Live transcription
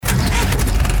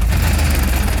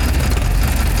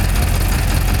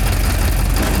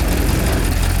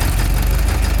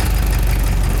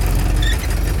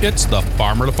It's the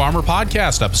Farmer to Farmer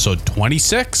podcast, episode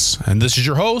 26, and this is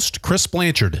your host, Chris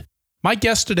Blanchard. My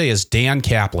guest today is Dan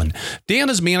Kaplan. Dan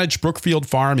has managed Brookfield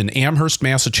Farm in Amherst,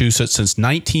 Massachusetts since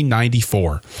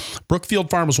 1994.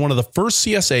 Brookfield Farm was one of the first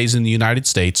CSAs in the United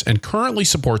States and currently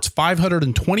supports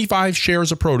 525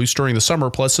 shares of produce during the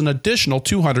summer, plus an additional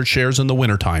 200 shares in the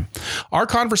wintertime. Our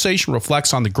conversation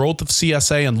reflects on the growth of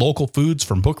CSA and local foods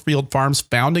from Brookfield Farm's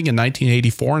founding in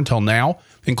 1984 until now,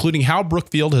 including how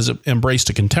Brookfield has embraced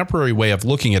a contemporary way of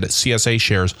looking at its CSA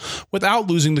shares without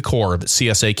losing the core of its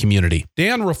CSA community.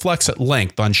 Dan reflects at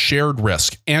length on shared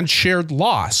risk and shared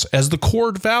loss as the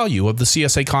core value of the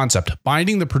CSA concept,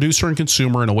 binding the producer and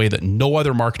consumer in a way that no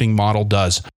other marketing model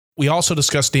does. We also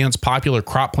discuss Dan's popular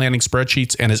crop planning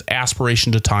spreadsheets and his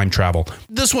aspiration to time travel.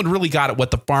 This one really got at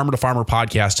what the Farmer to Farmer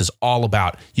podcast is all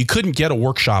about. You couldn't get a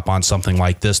workshop on something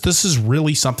like this. This is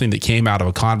really something that came out of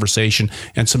a conversation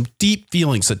and some deep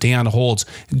feelings that Dan holds,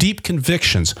 deep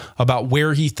convictions about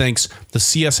where he thinks the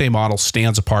CSA model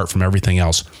stands apart from everything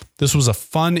else. This was a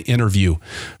fun interview.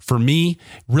 For me,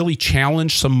 really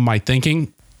challenged some of my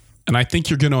thinking, and I think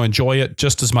you're going to enjoy it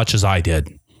just as much as I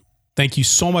did. Thank you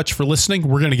so much for listening.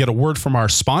 We're going to get a word from our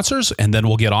sponsors, and then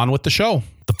we'll get on with the show.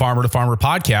 The Farmer to Farmer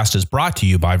podcast is brought to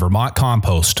you by Vermont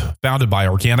Compost, founded by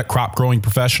organic crop growing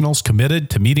professionals committed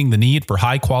to meeting the need for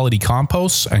high-quality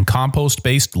composts and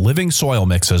compost-based living soil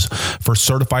mixes for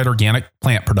certified organic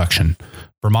plant production.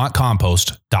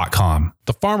 VermontCompost.com.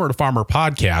 The Farmer to Farmer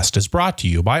podcast is brought to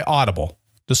you by Audible.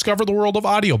 Discover the world of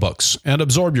audiobooks and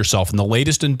absorb yourself in the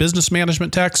latest in business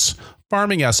management texts,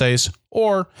 farming essays,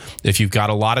 or, if you've got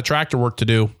a lot of tractor work to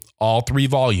do, all 3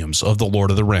 volumes of The Lord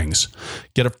of the Rings.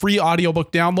 Get a free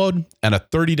audiobook download and a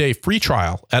 30-day free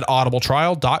trial at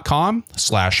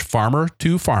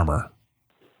audibletrial.com/farmer-to-farmer.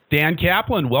 Dan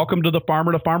Kaplan, welcome to the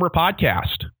Farmer to Farmer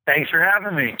podcast. Thanks for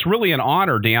having me. It's really an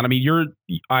honor, Dan. I mean,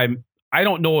 I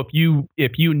don't know if you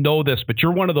know this, but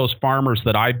you're one of those farmers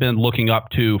that I've been looking up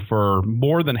to for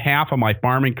more than half of my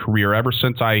farming career, ever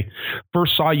since I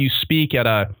first saw you speak at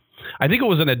I think it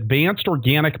was an advanced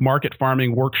organic market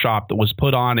farming workshop that was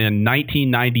put on in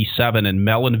 1997 in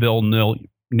Mellonville,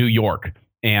 New York.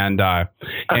 And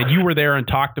you were there and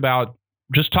talked about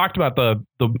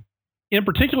the in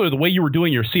particular, the way you were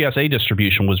doing your CSA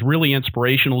distribution was really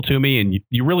inspirational to me. And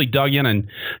you really dug in and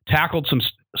tackled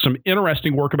some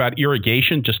interesting work about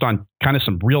irrigation, just on kind of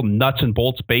some real nuts and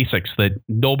bolts basics that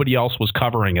nobody else was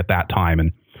covering at that time.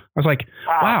 And I was like,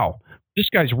 wow, this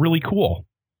guy's really cool.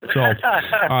 So,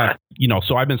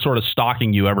 so I've been sort of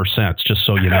stalking you ever since, just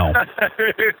so you know.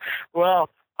 Well,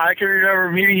 I can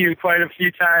remember meeting you quite a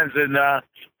few times, and the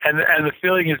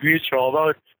feeling is mutual. Although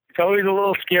it's always a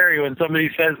little scary when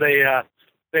somebody says they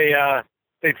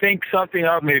think something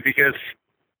of me, because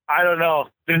I don't know,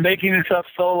 been making this up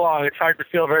so long, it's hard to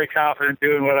feel very confident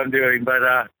doing what I'm doing. But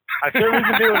I've certainly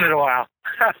been doing it a while.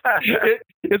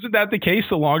 Isn't that the case?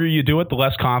 The longer you do it, the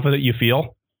less confident you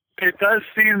feel. It does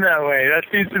seem that way. That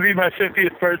seems to be my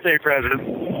 50th birthday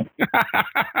present.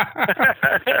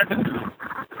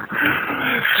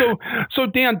 So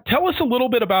Dan, tell us a little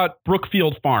bit about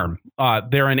Brookfield Farm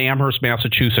there in Amherst,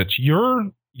 Massachusetts.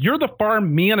 You're the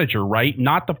farm manager, right?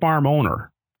 Not the farm owner.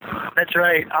 That's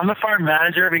right. I'm the farm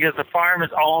manager because the farm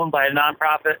is owned by a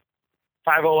nonprofit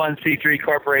 501c3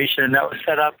 corporation that was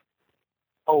set up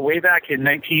way back in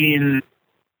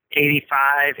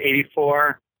 1985,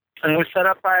 84. And it was set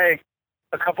up by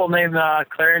a couple named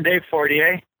Claire and Dave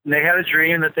Fortier. And they had a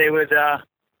dream that they would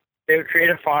create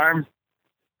a farm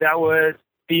that would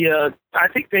be I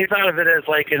think they thought of it as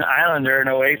like an island or an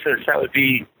oasis that would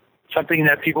be something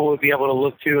that people would be able to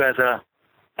look to as a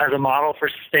model for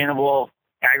sustainable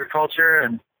agriculture.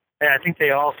 And I think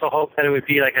they also hoped that it would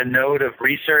be like a node of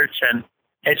research and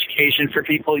education for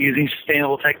people using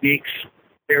sustainable techniques.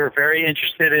 They were very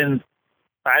interested in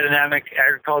biodynamic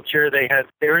agriculture. They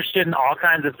were interested in all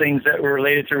kinds of things that were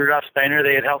related to Rudolf Steiner.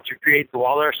 They had helped to create the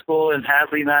Waldorf School in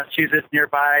Hadley, Massachusetts,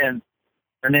 nearby, and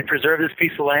they preserved this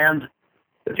piece of land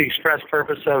with the express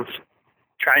purpose of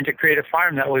trying to create a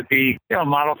farm that would be, a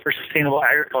model for sustainable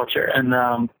agriculture. And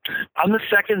I'm the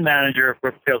second manager of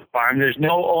Brookfield Farm. There's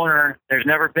no owner. There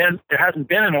hasn't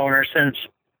been an owner since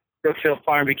Brookfield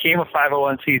Farm became a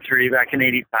 501c3 back in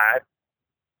 '85.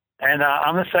 And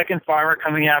I'm the second farmer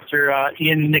coming after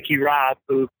Ian and Nikki Robb,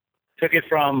 who took it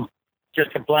from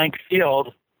just a blank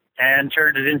field and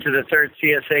turned it into the third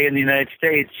CSA in the United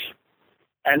States.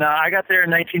 And I got there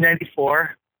in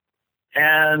 1994.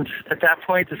 And at that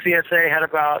point, the CSA had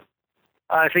about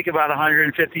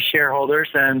 150 shareholders.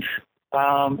 And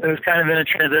it was kind of in a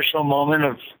transitional moment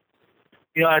of,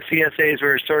 as CSAs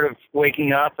were sort of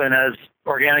waking up, and as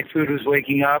organic food was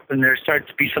waking up, and there started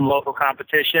to be some local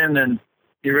competition, and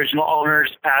the original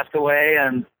owners passed away,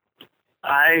 and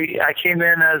I came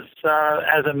in as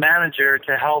a manager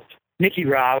to help Nikki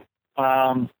Robb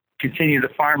continue the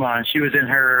farm on. She was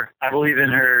I believe in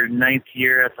her 9th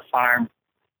year at the farm,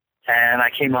 and I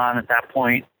came on at that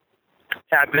point.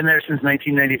 I've been there since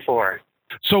 1994.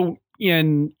 So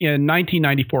in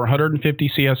 1994, 150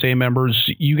 CSA members.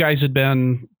 You guys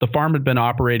the farm had been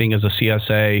operating as a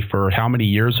CSA for how many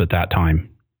years at that time?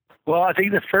 Well, I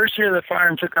think the first year the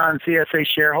farm took on CSA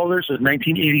shareholders was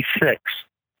 1986.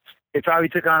 They probably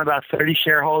took on about 30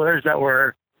 shareholders that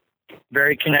were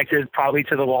very connected, probably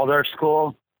to the Waldorf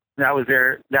School. That was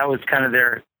kind of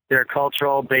their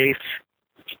cultural base.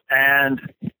 And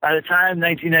by the time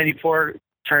 1994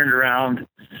 turned around,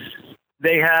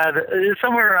 they had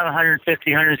somewhere around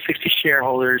 150, 160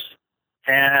 shareholders,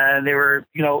 and they were,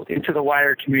 into the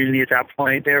wider community at that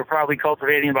point. They were probably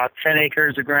cultivating about 10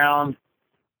 acres of ground,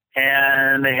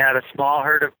 and they had a small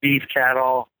herd of beef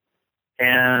cattle,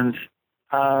 and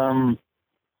then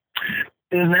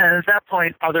at that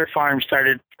point, other farms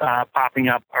started popping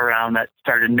up around that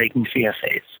started making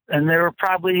CSAs. And there were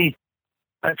probably,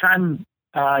 by the time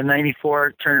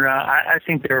 94 turned around, I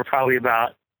think there were probably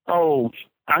about,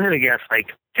 I'm going to guess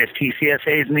like 50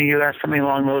 CSAs in the U.S., something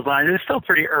along those lines. It was still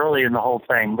pretty early in the whole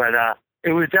thing, but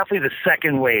it was definitely the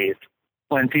second wave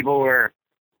when people were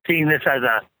seeing this as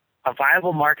a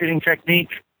viable marketing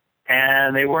technique,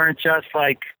 and they weren't just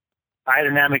like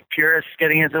biodynamic purists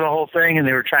getting into the whole thing, and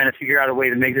they were trying to figure out a way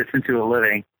to make this into a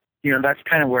living. That's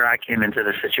kind of where I came into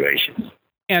the situation.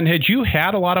 And had you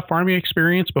had a lot of farming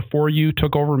experience before you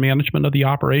took over management of the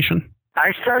operation?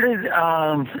 I started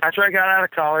after I got out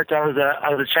of college. I was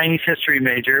a Chinese history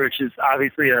major, which is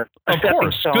obviously a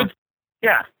stepping stone. Good.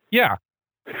 Yeah.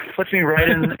 Puts me right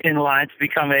in line to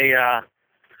become an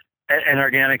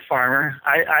organic farmer.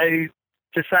 I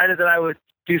decided that I would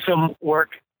do some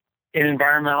work in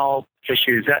environmental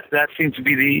issues. That seemed to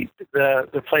be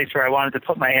the place where I wanted to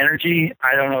put my energy.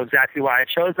 I don't know exactly why I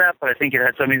chose that, but I think it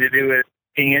had something to do with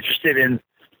being interested in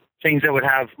things that would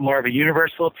have more of a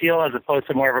universal appeal as opposed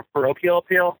to more of a parochial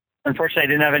appeal. Unfortunately, I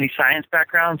didn't have any science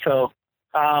background, so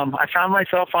I found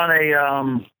myself on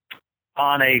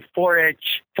a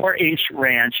 4-H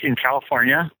ranch in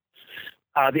California,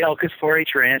 the Elkis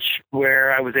 4-H Ranch,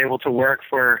 where I was able to work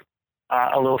for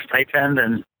a little stipend,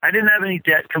 and I didn't have any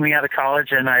debt coming out of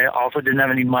college, and I also didn't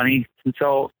have any money. And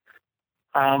so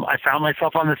I found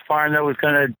myself on this farm that was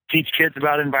going to teach kids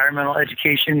about environmental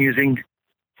education using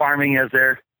farming as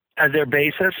their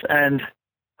basis. And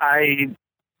I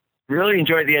really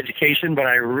enjoyed the education, but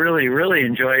I really, really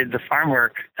enjoyed the farm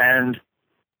work. And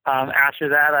after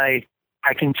that, I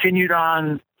continued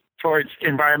on towards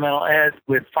environmental ed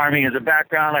with farming as a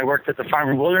background. I worked at the Farm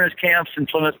and Wilderness camps in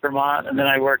Plymouth, Vermont, and then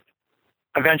I worked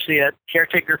eventually at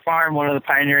Caretaker Farm, one of the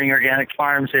pioneering organic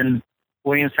farms in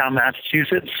Williamstown,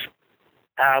 Massachusetts.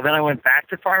 Then I went back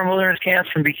to Farm and Wilderness camps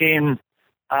and became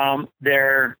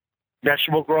their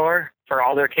vegetable grower for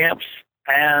all their camps.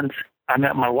 And I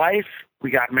met my wife,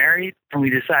 we got married, and we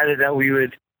decided that we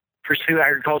would pursue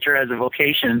agriculture as a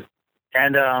vocation.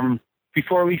 And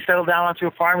before we settled down onto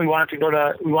a farm, we wanted to do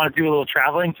a little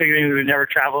traveling, figuring we would never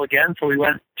travel again. So we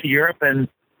went to Europe and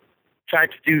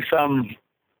tried to do some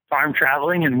farm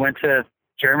traveling, and went to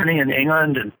Germany and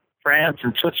England and France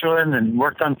and Switzerland and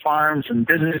worked on farms and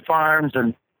visited farms.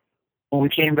 And when we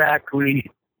came back, we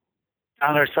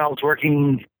found ourselves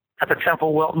working at the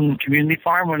Temple Wilton Community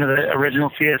Farm, one of the original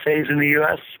CSAs in the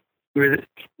U.S. We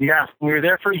were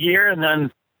there for a year, and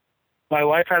then my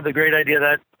wife had the great idea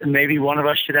that maybe one of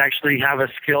us should actually have a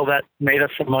skill that made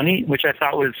us some money, which I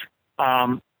thought was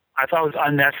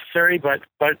unnecessary, but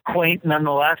quaint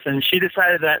nonetheless. And she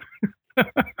decided that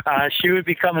she would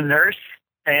become a nurse,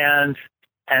 and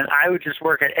I would just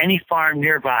work at any farm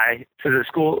nearby to the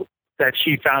school that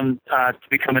she found to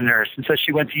become a nurse. And so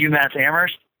she went to UMass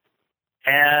Amherst,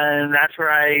 and that's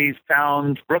where I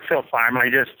found Brookfield Farm.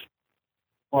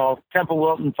 Temple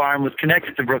Wilton Farm was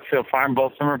connected to Brookfield Farm.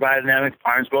 Both of them were biodynamic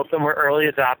farms. Both of them were early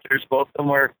adopters. Both of them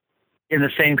were in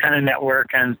the same kind of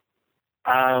network. And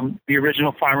the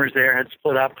original farmers there had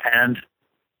split up, and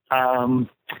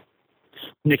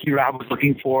Nikki Robb was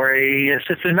looking for a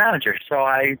assistant manager. So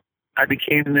I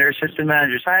became their assistant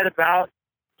manager. So I had about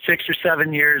 6 or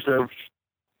 7 years of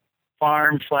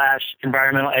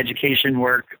farm/environmental education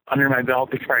work under my belt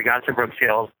before I got to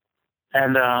Brookfield.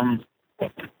 And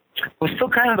it was still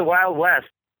kind of the Wild West.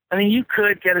 I mean, you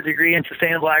could get a degree in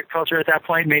sustainable agriculture at that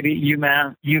point, maybe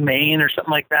UMaine or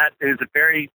something like that. It was a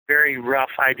very, very rough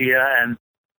idea, and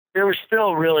there was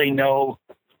still really no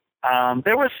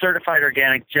there was certified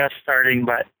organic just starting,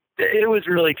 but it was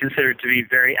really considered to be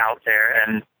very out there.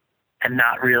 And and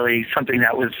not really something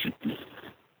that was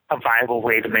a viable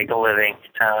way to make a living.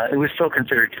 It was still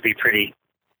considered to be pretty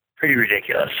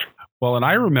ridiculous. Well, and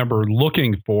I remember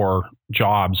looking for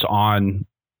jobs on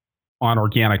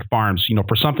organic farms,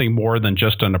 for something more than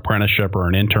just an apprenticeship or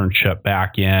an internship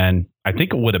back in, I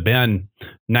think it would have been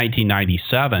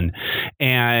 1997.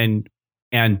 And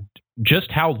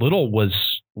just how little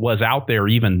was out there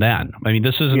even then. I mean,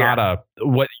 this is not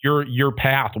what your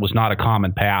path was not a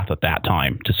common path at that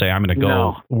time to say, I'm going to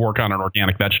go work on an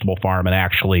organic vegetable farm and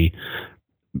actually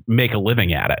make a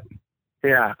living at it.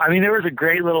 Yeah. I mean, there was a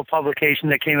great little publication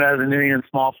that came out of the New England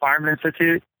Small Farm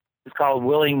Institute. It's called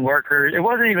Willing Workers. It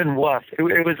wasn't even WOOF. It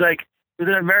was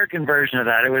an American version of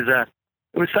that. It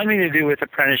was something to do with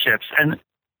apprenticeships. And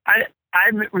I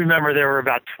remember there were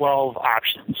about 12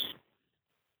 options.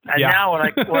 And now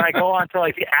when I go onto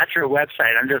like the ATRA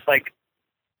website, I'm just like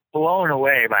blown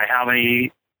away by how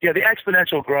many, the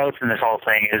exponential growth in this whole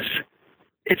thing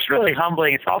it's really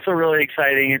humbling. It's also really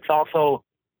exciting. It's also,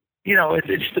 it's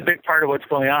just a big part of what's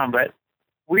going on. But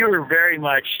we were very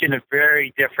much in a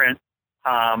very different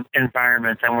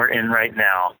environment than we're in right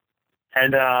now.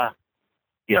 And,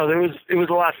 it was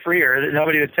a lot freer.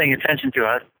 Nobody was paying attention to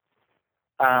us.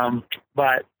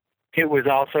 But it was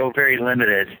also very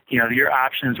limited. Your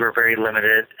options were very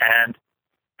limited.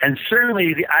 And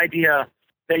certainly the idea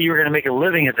that you were going to make a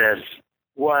living at this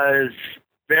was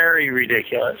very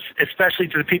ridiculous, especially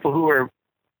to the people who were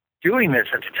doing this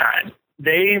at the time.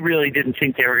 They really didn't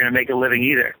think they were going to make a living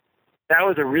either. That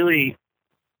was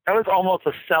almost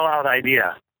a sellout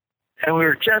idea. And we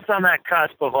were just on that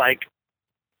cusp of like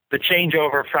the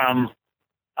changeover from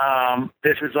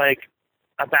this is like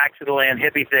a back to the land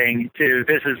hippie thing to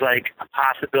this is like a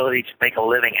possibility to make a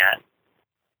living at.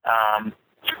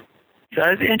 So it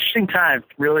was an interesting time,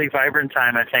 really vibrant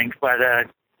time, I think, but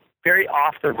very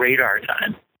off the radar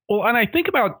time. Well, and I think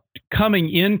about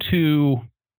coming into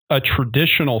a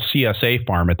traditional CSA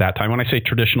farm at that time. When I say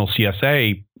traditional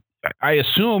CSA, I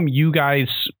assume you guys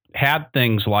had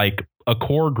things like a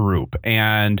core group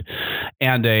and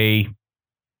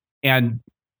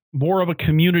more of a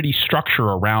community structure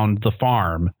around the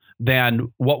farm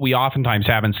than what we oftentimes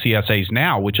have in CSAs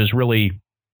now, which is really,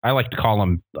 I like to call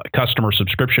them customer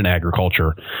subscription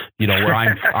agriculture, where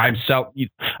I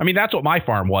mean, that's what my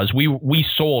farm was. We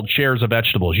sold shares of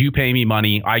vegetables. You pay me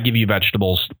money. I give you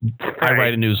vegetables. Right. I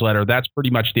write a newsletter. That's pretty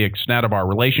much the extent of our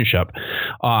relationship.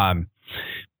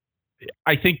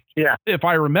 I think if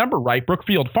I remember right,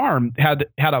 Brookfield Farm had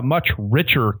a much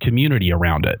richer community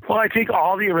around it. Well, I think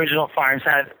all the original farms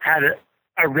had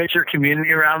a richer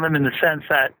community around them in the sense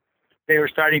that they were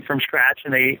starting from scratch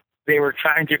and they were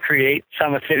trying to create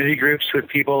some affinity groups with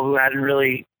people who hadn't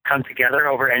really come together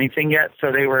over anything yet.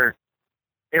 So they were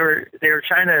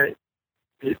trying to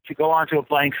go onto a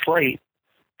blank slate.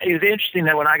 It was interesting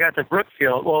that when I got to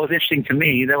Brookfield, it was interesting to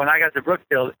me that when I got to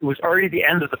Brookfield, it was already the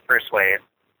end of the first wave.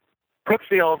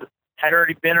 Brookfield had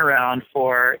already been around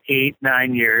for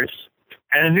 8-9 years,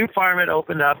 and a new farm had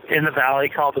opened up in the valley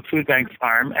called the Food Bank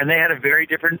Farm, and they had a very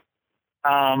different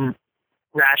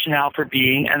rationale for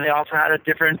being, and they also had a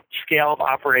different scale of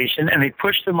operation, and they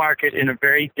pushed the market in a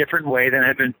very different way than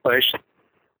had been pushed.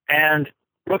 And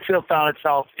Brookfield found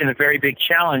itself in a very big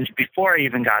challenge before I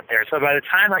even got there. So by the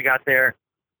time I got there,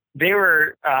 they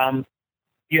were,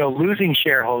 losing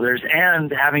shareholders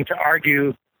and having to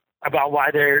argue about why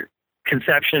their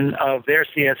conception of their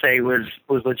CSA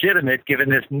was legitimate, given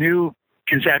this new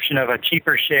conception of a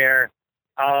cheaper share,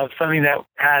 of something that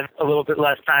had a little bit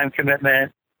less time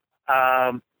commitment,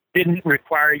 didn't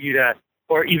require you to,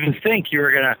 or even think you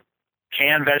were going to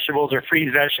can vegetables or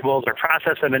freeze vegetables or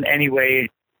process them in any way.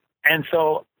 And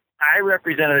so I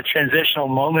represented a transitional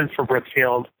moment for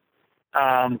Brookfield.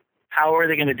 How are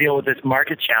they going to deal with this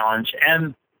market challenge?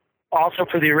 And also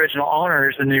for the original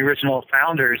owners and the original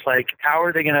founders, like how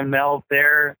are they going to meld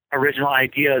their original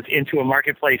ideas into a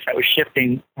marketplace that was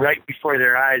shifting right before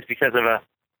their eyes because of a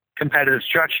competitive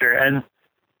structure? And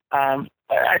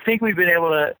I think we've been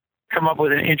able to come up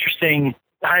with an interesting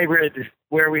hybrid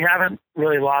where we haven't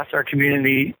really lost our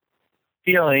community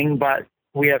feeling, but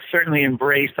we have certainly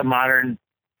embraced a modern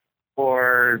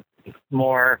or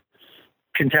more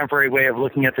contemporary way of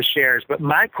looking at the shares. But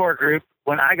my core group,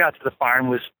 when I got to the farm,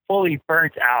 was fully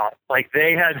burnt out. Like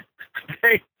they had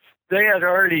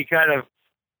already kind of,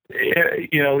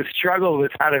 struggled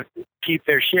with how to keep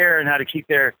their share and how to keep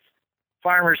their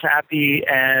farmers happy.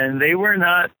 And they were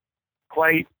not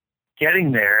quite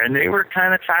getting there, and they were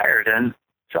kind of tired. And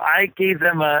so I gave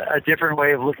them a different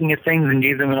way of looking at things and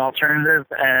gave them an alternative,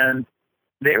 and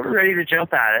they were ready to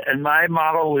jump at it. And my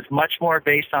model was much more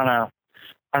based on a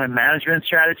management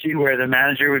strategy where the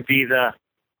manager would be the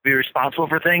be responsible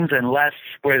for things and less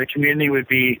where the community would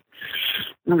be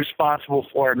responsible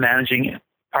for managing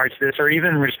parts of this or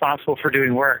even responsible for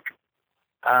doing work.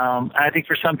 I think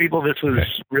for some people this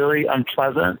was really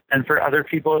unpleasant, and for other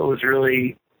people it was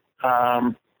really,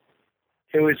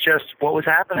 it was just what was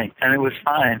happening, and it was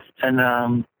fine.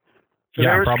 And so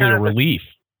yeah, probably a relief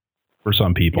for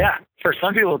some people. Yeah, for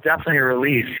some people definitely a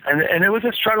relief, and it was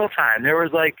a struggle time. There was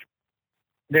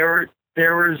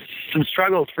some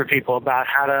struggles for people about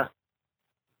how to.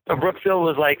 Brookfield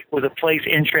was a place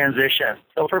in transition.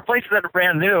 So for places that are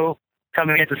brand new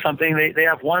coming into something, they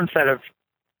have one set of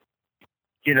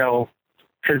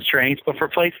constraints, but for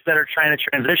places that are trying to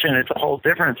transition, it's a whole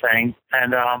different thing.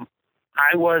 And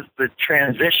I was the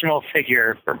transitional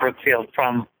figure for Brookfield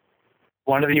from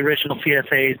one of the original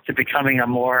CSAs to becoming a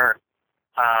more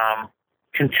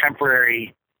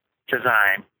contemporary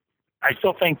design. I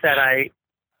still think that I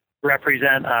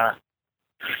represent a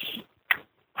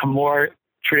more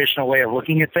traditional way of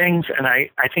looking at things, and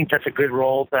I think that's a good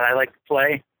role that I like to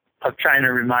play, of trying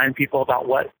to remind people about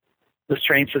what the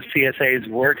strengths of CSAs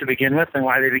were to begin with and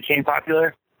why they became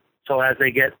popular. So as they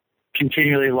get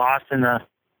continually lost in the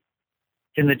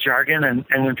jargon,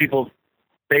 and when people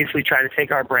basically try to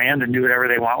take our brand and do whatever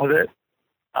they want with it,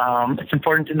 it's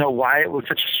important to know why it was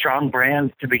such a strong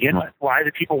brand to begin with. Why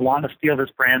did people want to steal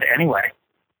this brand anyway?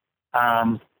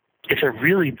 It's a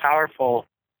really powerful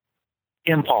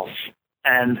impulse.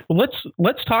 And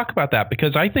let's talk about that,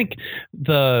 because I think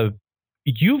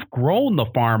you've grown the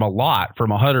farm a lot from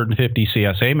 150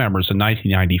 CSA members in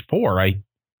 1994.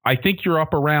 I think you're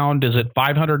up around, is it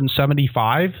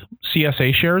 575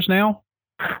 CSA shares now?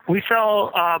 We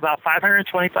sell about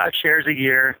 525 shares a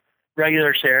year,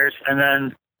 regular shares, and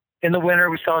then in the winter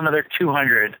we sell another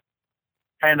 200.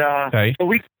 And so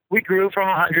we grew from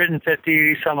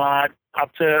 150 some odd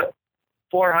up to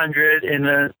 400 in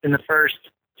the first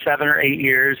 7 or 8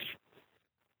 years,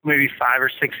 maybe 5 or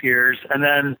 6 years, and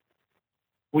then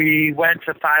we went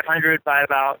to 500 by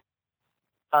about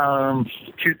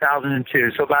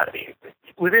 2002. So about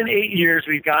within 8 years,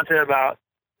 we've gone to about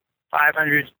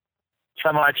 500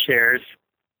 some odd shares,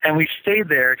 and we've stayed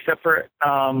there except for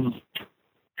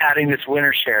adding this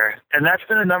winter share. And that's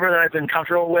been a number that I've been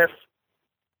comfortable with,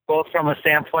 both from a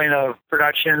standpoint of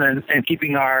production and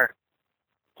keeping our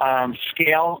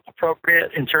scale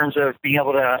appropriate in terms of being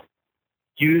able to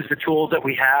use the tools that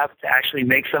we have to actually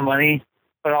make some money,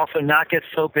 but also not get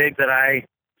so big that I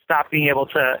stop being able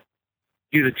to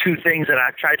do the two things that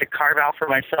I've tried to carve out for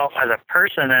myself as a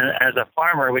person and as a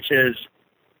farmer, which is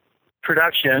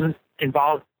production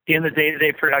involved in the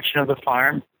day-to-day production of the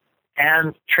farm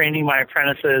and training my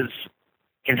apprentices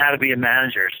in how to be a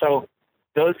manager. So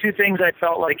those two things, I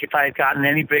felt like if I had gotten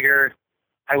any bigger,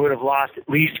 I would have lost at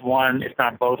least one, if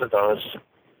not both of those.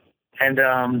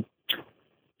 And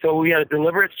so we had a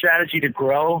deliberate strategy to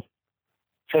grow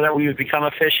so that we would become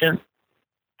efficient.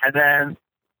 And then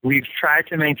we've tried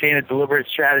to maintain a deliberate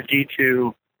strategy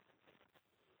to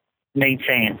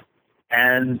maintain.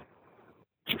 And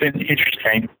it's been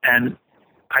interesting. And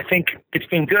I think it's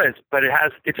been good, but it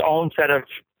has its own set of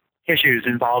issues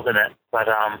involved in it. But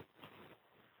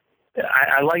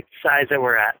I like the size that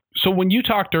we're at. So when you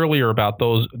talked earlier about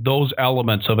those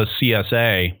elements of a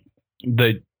CSA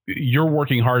that you're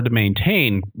working hard to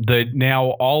maintain, that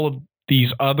now all of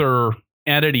these other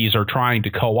entities are trying to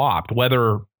co-opt,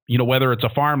 whether it's a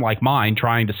farm like mine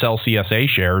trying to sell CSA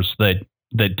shares that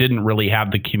didn't really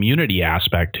have the community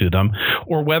aspect to them,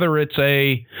 or whether it's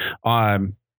a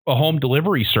home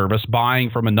delivery service buying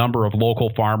from a number of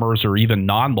local farmers or even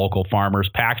non-local farmers,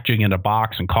 packaging in a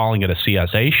box and calling it a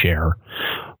CSA share.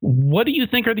 What do you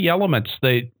think are the elements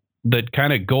that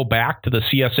kind of go back to the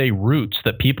CSA roots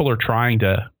that people are trying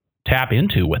to tap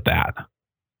into with that?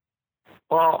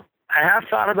 Well, I have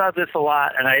thought about this a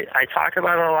lot, and I talk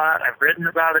about it a lot. I've written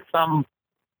about it some,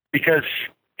 because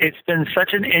it's been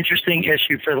such an interesting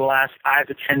issue for the last 5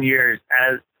 to 10 years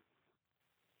as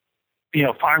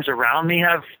farms around me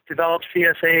have developed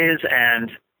CSAs,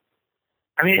 and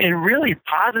I mean, in really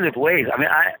positive ways. I mean,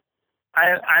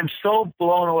 I'm so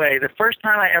blown away. The first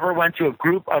time I ever went to a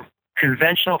group of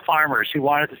conventional farmers who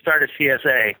wanted to start a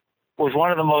CSA was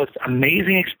one of the most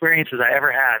amazing experiences I ever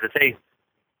had. That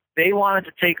they wanted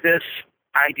to take this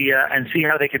idea and see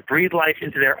how they could breathe life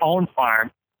into their own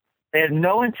farm. They had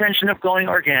no intention of going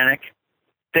organic.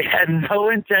 They had no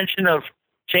intention of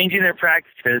changing their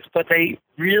practices, but they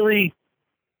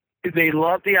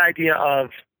love the idea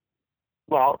of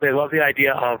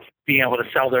being able to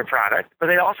sell their product, but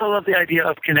they also love the idea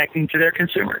of connecting to their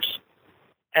consumers.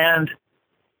 And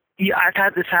I've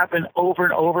had this happen over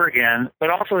and over again, but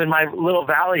also in my little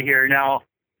valley here now,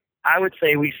 I would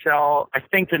say we sell, I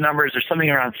think the numbers are something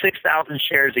around 6,000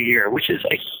 shares a year, which is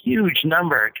a huge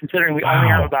number considering we only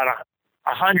have about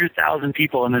 100,000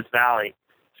 people in this valley.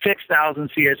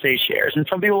 6,000 CSA shares. And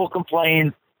some people will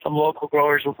complain, some local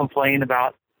growers will complain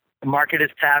about the market is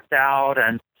tapped out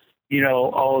and,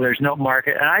 there's no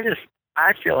market. And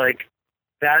I feel like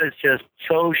that is just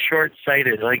so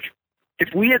short-sighted. Like,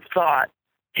 if we had thought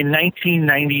in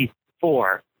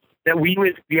 1994 that we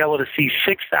would be able to see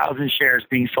 6,000 shares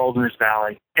being sold in this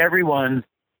valley, everyone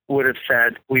would have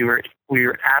said we were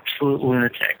absolute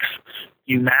lunatics.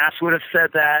 UMass would have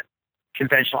said that.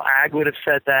 Conventional ag would have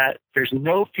said that. There's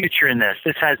no future in this.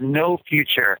 This has no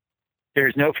future.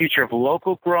 There's no future of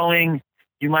local growing.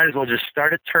 You might as well just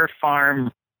start a turf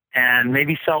farm and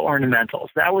maybe sell ornamentals.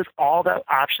 That was all the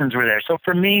options were there. So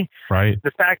for me,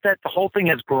 the fact that the whole thing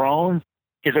has grown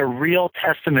is a real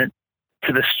testament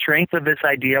to the strength of this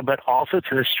idea, but also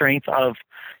to the strength of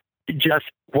just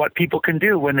what people can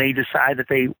do when they decide that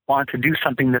they want to do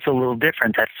something that's a little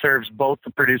different, that serves both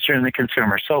the producer and the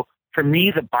consumer. So for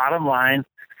me, the bottom line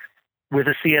with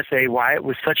a CSA, why it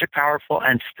was such a powerful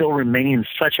and still remains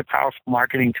such a powerful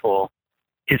marketing tool,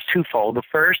 is twofold. The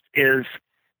first is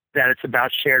that it's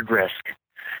about shared risk.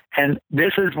 And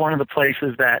this is one of the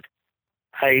places that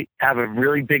I have a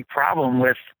really big problem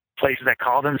with places that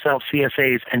call themselves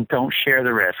CSAs and don't share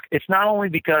the risk. It's not only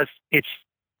because it's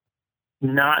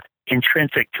not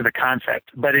intrinsic to the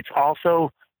concept, but it's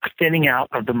also a thinning out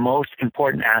of the most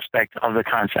important aspect of the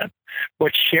concept.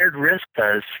 What shared risk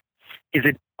does is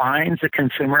it binds the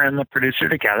consumer and the producer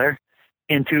together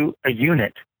into a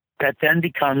unit that then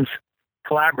becomes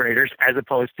collaborators as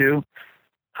opposed to,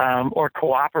 or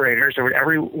cooperators, or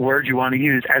whatever word you want to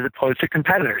use, as opposed to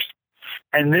competitors.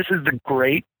 And this is the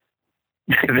great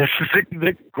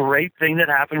thing that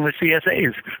happened with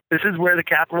CSAs. This is where the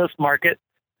capitalist market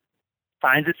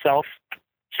finds itself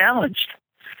challenged.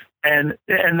 And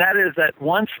that is that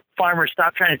once farmers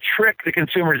stop trying to trick the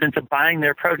consumers into buying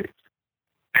their produce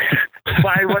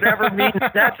by whatever means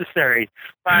necessary,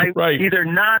 by either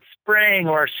not spraying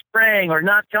or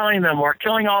not telling them, or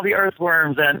killing all the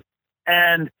earthworms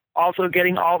and also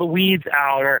getting all the weeds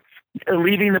out, or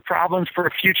leaving the problems for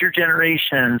future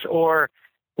generations, or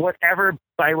whatever,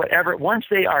 once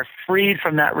they are freed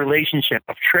from that relationship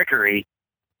of trickery,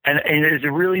 and there's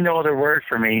really no other word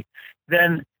for me,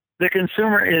 then the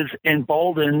consumer is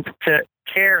emboldened to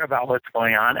care about what's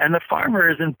going on, and the farmer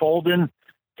is emboldened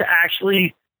to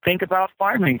actually think about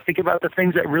farming, think about the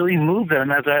things that really move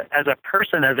them as a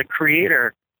person, as a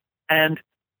creator. And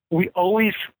we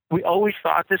always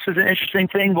thought this was an interesting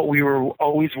thing, but we were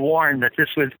always warned that this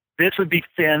would be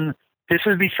thin. This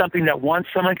would be something that once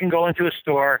someone can go into a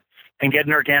store and get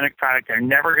an organic product, they're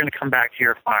never going to come back to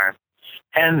your farm.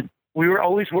 And we were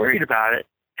always worried about it.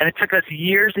 And it took us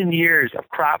years and years of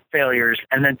crop failures,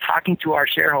 and then talking to our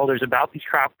shareholders about these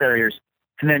crop failures,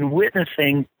 and then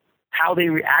witnessing how they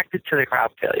reacted to the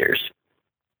crop failures,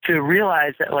 to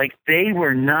realize that they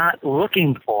were not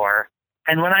looking for,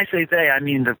 and when I say they, I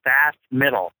mean the vast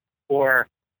middle, or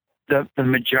the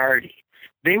majority.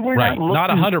 They were not looking, not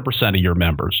 100% of your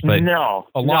members, but a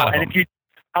lot of them.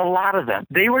 A lot of them.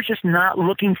 They were just not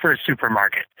looking for a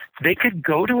supermarket. They could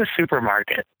go to a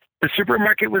supermarket. The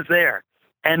supermarket was there.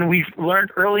 And we learned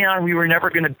early on we were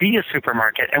never going to be a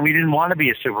supermarket, and we didn't want to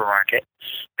be a supermarket.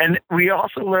 And we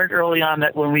also learned early on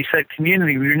that when we said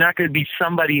community, we were not going to be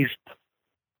somebody's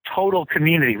total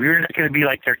community. We were not going to be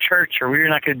like their church, or we were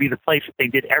not going to be the place that they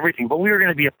did everything, but we were going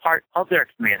to be a part of their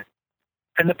community.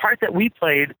 And the part that we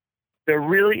played, the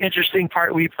really interesting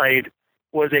part we played,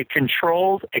 was a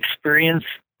controlled experience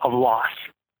of loss.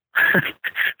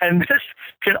 And this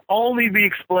can only be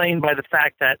explained by the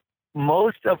fact that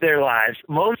most of their lives,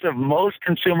 most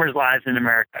consumers' lives in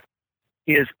America,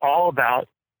 is all about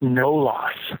no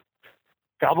loss.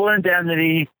 Double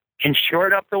indemnity,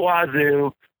 insured up the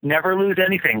wazoo, never lose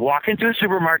anything. Walk into a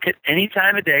supermarket any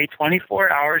time of day,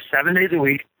 24 hours, 7 days a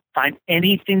week, find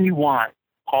anything you want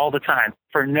all the time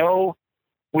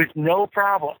with no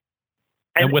problem.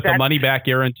 And with a money-back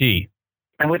guarantee.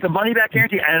 And with a money-back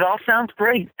guarantee. And it all sounds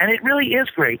great. And it really is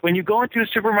great. When you go into a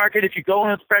supermarket, if you go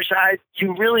in with fresh eyes,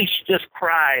 you really should just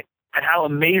cry at how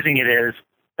amazing it is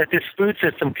that this food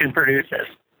system can produce this.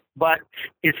 But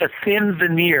it's a thin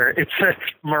veneer. It's a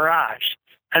mirage.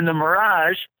 And the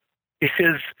mirage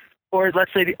is, or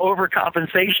let's say the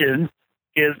overcompensation,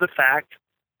 is the fact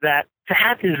that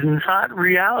is not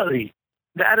reality.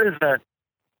 That is a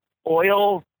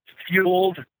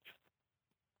oil-fueled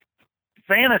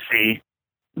fantasy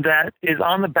that is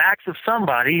on the backs of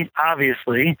somebody,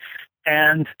 obviously,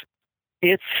 and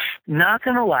it's not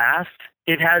going to last.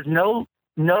 It has no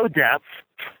depth,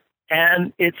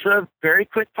 And it's a very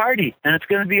quick party, and it's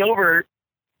going to be over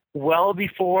well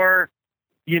before,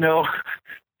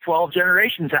 12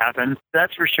 generations happen.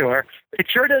 That's for sure. It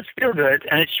sure does feel good,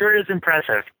 and it sure is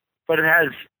impressive, but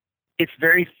it's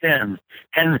very thin.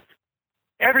 And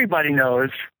everybody knows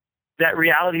that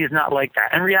reality is not like that.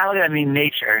 And reality, I mean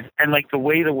nature, and like the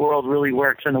way the world really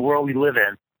works and the world we live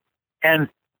in. And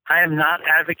I am not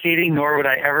advocating, nor would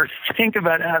I ever think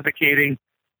about advocating,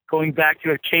 going back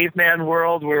to a caveman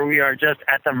world where we are just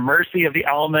at the mercy of the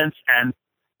elements and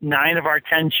 9 of our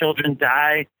 10 children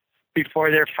die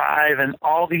before they're 5 and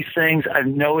all these things I have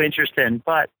no interest in.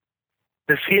 But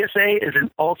the CSA is an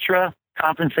ultra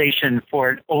compensation for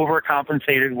an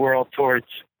overcompensated world towards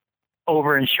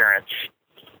overinsurance.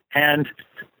 And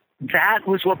that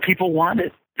was what people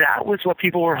wanted. That was what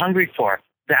people were hungry for.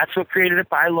 That's what created a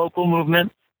buy local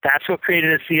movement. That's what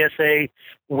created a CSA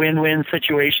win-win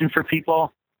situation for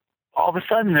people. All of a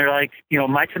sudden, they're like,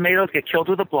 my tomatoes get killed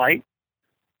with a blight.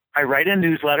 I write a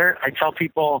newsletter. I tell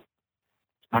people,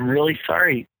 I'm really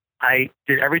sorry. I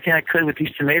did everything I could with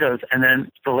these tomatoes, and then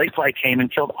the lake blight came and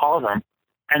killed all of them.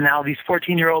 And now these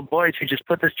 14-year-old boys who just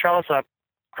put this trellis up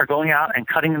are going out and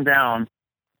cutting them down,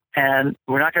 and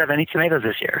we're not going to have any tomatoes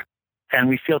this year. And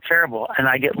we feel terrible. And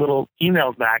I get little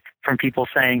emails back from people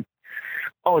saying,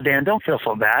 oh, Dan, don't feel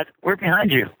so bad. We're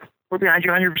behind you. We're behind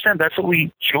you 100%. That's what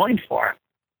we joined for.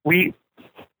 We're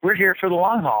here for the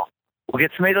long haul. We'll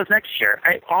get tomatoes next year.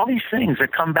 All these things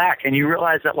that come back, and you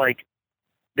realize that, like,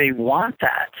 they want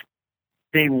that.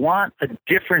 They want a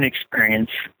different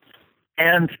experience.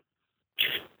 And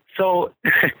so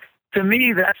to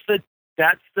me, that's the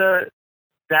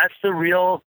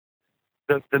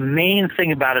main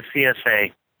thing about a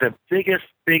CSA. The biggest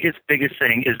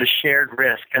thing is the shared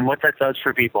risk and what that does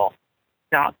for people.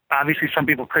 Now, obviously, some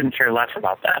people couldn't care less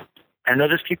about that. And they'll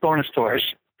just keep going to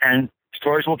stores, and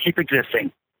stores will keep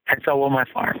existing, and so will my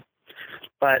farm.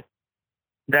 But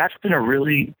that's been a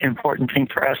really important thing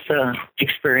for us to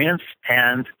experience,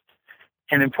 and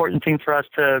an important thing for us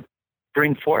to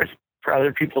bring forth for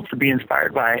other people to be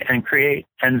inspired by and create.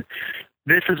 And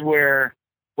this is where,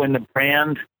 when the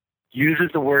brand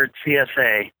uses the word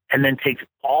CSA and then takes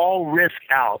all risk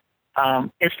out,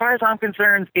 as far as I'm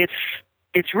concerned,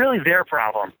 it's really their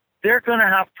problem. They're going to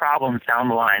have problems down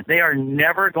the line. They are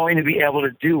never going to be able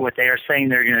to do what they are saying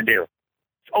they're going to do.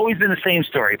 It's always been the same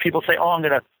story. People say, "Oh, I'm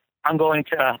going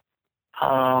to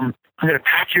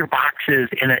pack your boxes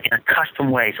in a custom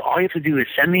way. So all you have to do is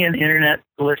send me an internet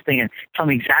listing and tell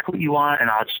me exactly what you want, and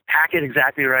I'll just pack it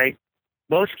exactly right."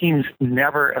 Those schemes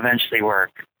never eventually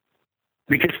work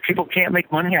because people can't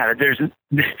make money out of it.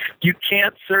 You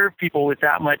can't serve people with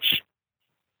that much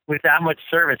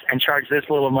service and charge this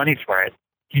little money for it.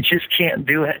 You just can't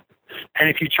do it. And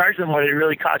if you charge them what it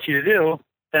really costs you to do,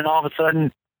 then all of a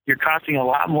sudden you're costing a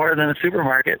lot more than a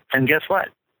supermarket. And guess what?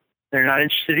 They're not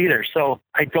interested either. So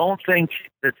I don't think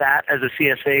that as a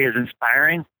CSA is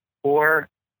inspiring or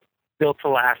built to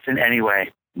last in any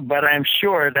way. But I'm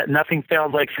sure that nothing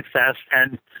failed like success,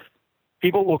 and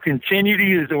people will continue to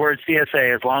use the word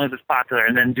CSA as long as it's popular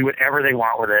and then do whatever they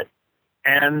want with it.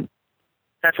 And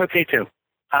that's okay too.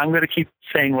 I'm going to keep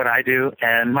saying what I do,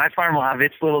 and my farm will have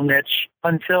its little niche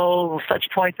until such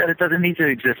point that it doesn't need to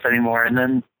exist anymore, and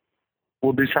then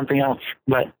we'll do something else.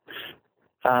 But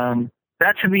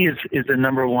that to me is the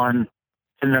number one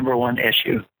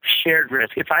issue: shared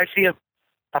risk. If I see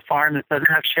a farm that doesn't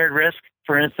have shared risk,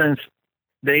 for instance,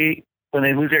 when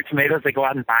they lose their tomatoes, they go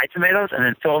out and buy tomatoes and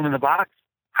then fill them in the box.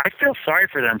 I feel sorry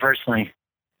for them personally.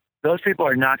 Those people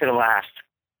are not going to last.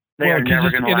 They are never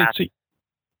going to last.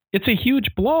 It's a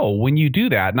huge blow when you do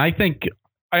that. And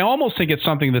I almost think it's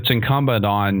something that's incumbent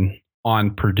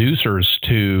on producers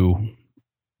to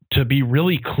be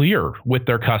really clear with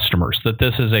their customers that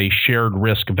this is a shared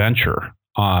risk venture.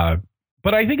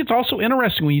 But I think it's also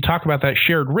interesting when you talk about that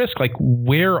shared risk, like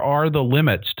where are the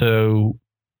limits to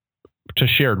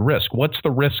shared risk? What's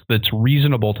the risk that's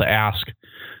reasonable to ask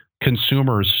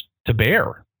consumers to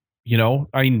bear?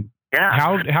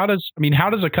 How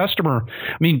does a customer,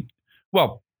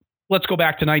 well, let's go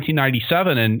back to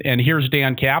 1997 and here's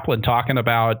Dan Kaplan talking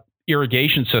about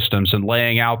irrigation systems and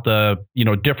laying out the,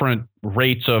 different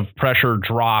rates of pressure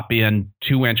drop in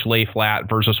 2-inch lay flat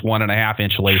versus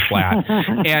 1.5-inch lay flat.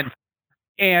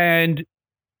 and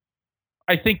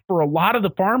I think for a lot of the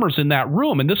farmers in that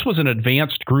room, and this was an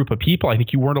advanced group of people, I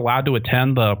think you weren't allowed to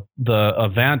attend the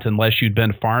event unless you'd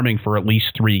been farming for at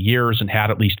least 3 years and had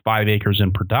at least 5 acres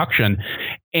in production.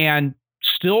 And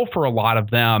still for a lot of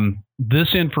them,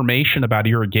 this information about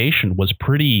irrigation was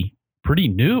pretty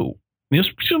new. This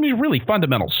is really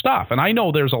fundamental stuff. And I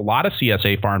know there's a lot of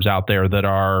CSA farms out there that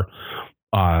are,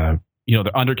 they're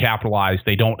undercapitalized.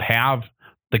 They don't have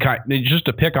just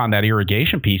to pick on that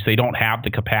irrigation piece, they don't have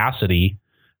the capacity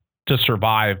to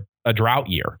survive a drought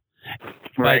year.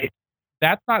 Right. But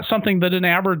that's not something that an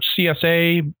average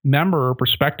CSA member or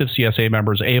prospective CSA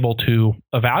member is able to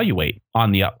evaluate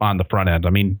on the front end. I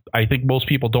mean, I think most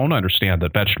people don't understand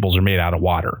that vegetables are made out of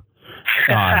water.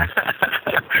 And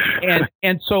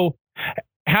so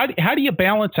how do you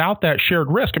balance out that shared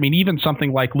risk? I mean, even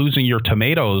something like losing your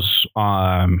tomatoes,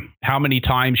 how many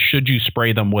times should you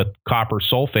spray them with copper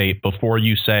sulfate before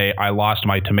you say, I lost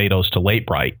my tomatoes to late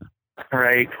blight?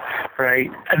 Right.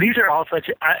 And these are all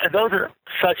those are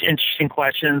such interesting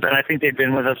questions, and I think they've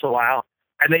been with us a while,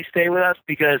 and they stay with us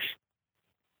because,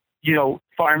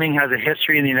 farming has a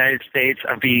history in the United States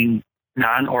of being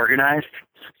non-organized.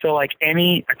 So like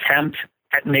any attempt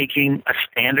at making a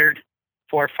standard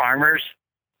for farmers,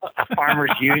 a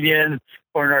farmers union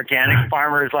or an organic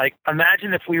farmers, like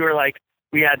imagine if we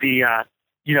had the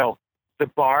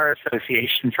bar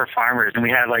association for farmers, and we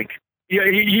had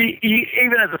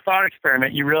even as a thought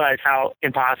experiment, you realize how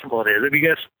impossible it is,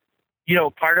 because,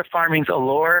 part of farming's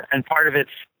allure and part of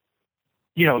its,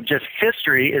 just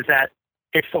history is that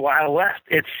it's the Wild West.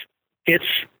 It's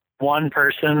one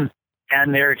person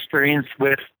and their experience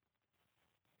with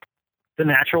the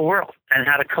natural world and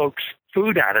how to coax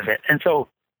food out of it. And so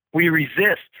we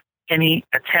resist any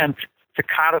attempt to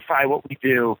codify what we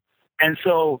do. And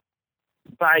so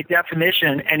by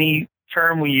definition, any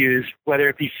term we use, whether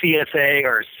it be CSA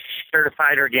or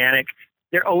certified organic,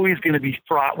 they're always going to be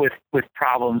fraught with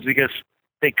problems because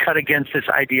they cut against this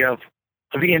idea of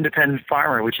the independent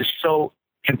farmer, which is so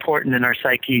important in our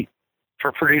psyche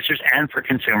for producers and for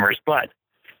consumers. But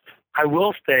I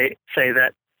will say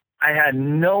that I had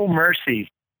no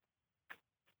mercy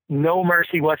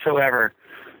whatsoever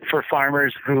for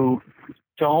farmers who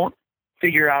don't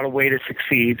figure out a way to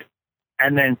succeed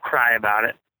and then cry about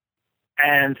it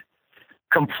and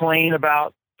complain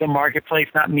about the marketplace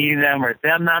not meeting them or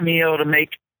them not being able to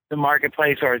make the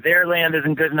marketplace or their land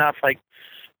isn't good enough. Like,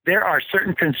 there are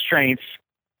certain constraints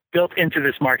built into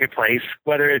this marketplace,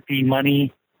 whether it be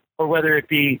money or whether it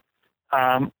be,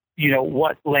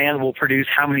 what land will produce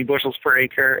how many bushels per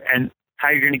acre and how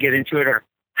you're going to get into it, or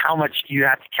how much you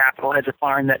have to capitalize a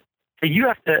farm that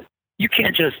you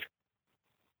can't just,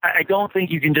 I don't think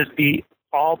you can just be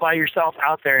all by yourself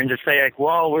out there and just say like,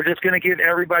 well, we're just going to give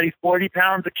everybody 40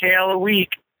 pounds of kale a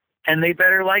week and they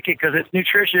better like it because it's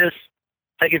nutritious.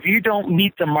 Like, if you don't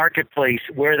meet the marketplace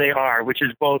where they are, which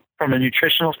is both from a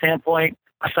nutritional standpoint,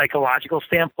 a psychological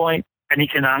standpoint, an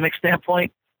economic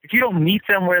standpoint, if you don't meet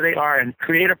them where they are and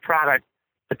create a product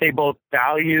that they both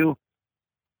value,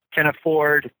 can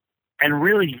afford, and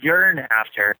really yearn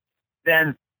after,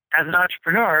 then as an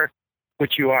entrepreneur,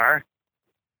 which you are,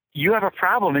 you have a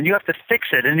problem and you have to fix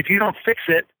it. And if you don't fix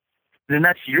it, then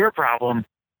that's your problem.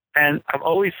 And I've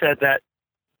always said that,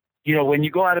 when you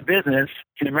go out of business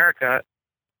in America,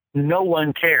 no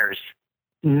one cares.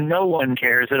 No one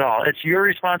cares at all. It's your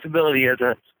responsibility as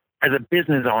a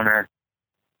business owner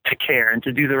to care and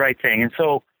to do the right thing. And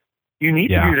so you need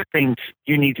to do the things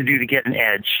you need to do to get an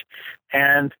edge.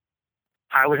 And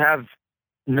I would have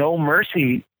no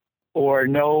mercy or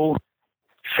no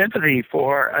sympathy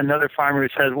for another farmer who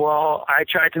says, well, I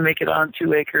tried to make it on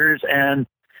 2 acres and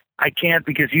I can't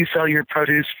because you sell your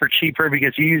produce for cheaper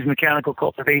because you use mechanical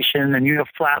cultivation and you have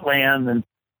flat land. And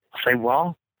I'll say,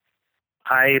 well,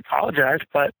 I apologize,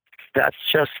 but that's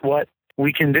just what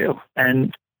we can do.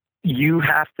 And you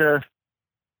have to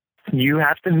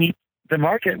meet the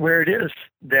market where it is,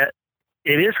 that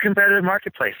it is a competitive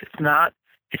marketplace. It's not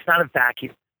a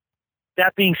vacuum.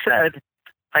 That being said,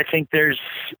 I think there's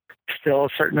still a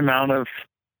certain amount of,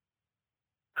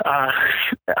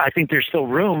 I think there's still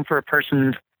room for a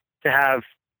person to have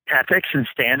ethics and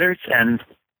standards and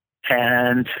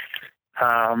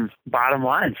bottom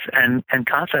lines and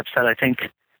concepts that I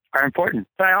think are important.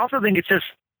 But I also think it's just,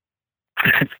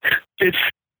 it's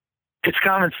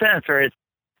common sense, or it's,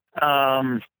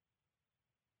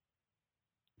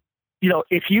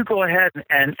 if you go ahead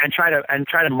and try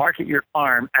to market your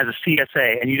farm as a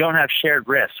CSA and you don't have shared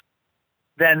risk,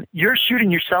 then you're shooting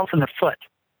yourself in the foot.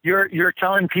 You're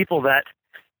telling people that,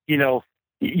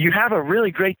 you have a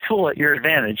really great tool at your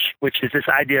advantage, which is this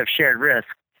idea of shared risk.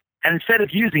 And instead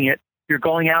of using it, you're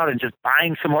going out and just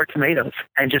buying some more tomatoes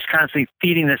and just constantly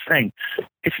feeding this thing.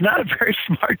 It's not a very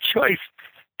smart choice.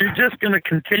 You're just going to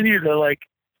continue to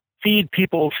feed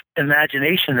people's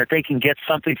imagination that they can get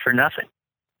something for nothing.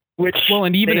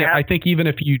 And I think even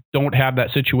if you don't have that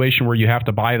situation where you have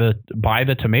to buy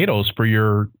the tomatoes for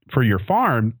your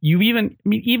farm,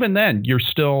 even then you're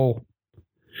still.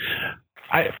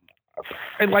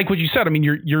 And like what you said, I mean,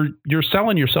 you're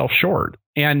selling yourself short.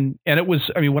 And it was,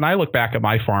 I mean, when I look back at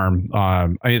my farm, I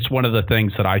mean, it's one of the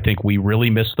things that I think we really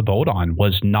missed the boat on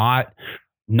was not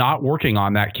working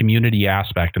on that community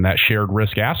aspect and that shared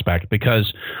risk aspect,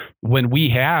 because when we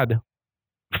had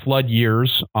flood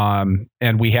years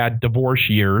and we had divorce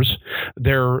years,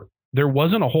 there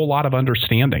wasn't a whole lot of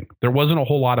understanding. There wasn't a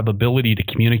whole lot of ability to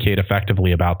communicate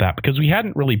effectively about that because we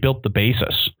hadn't really built the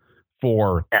basis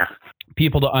for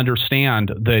people to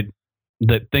understand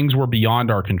that things were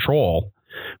beyond our control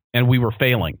and we were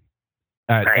failing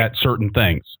at certain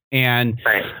things. And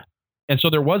so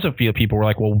there was a few people were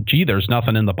like, well, gee, there's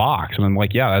nothing in the box. And I'm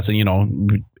like, yeah, that's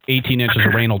 18 inches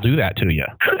of rain will do that to you.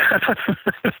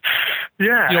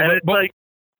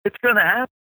 It's going to happen.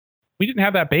 We didn't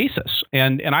have that basis.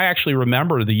 And I actually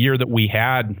remember the year that we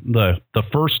had the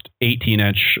first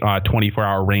 18-inch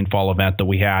 24-hour rainfall event that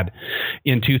we had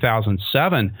in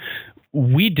 2007.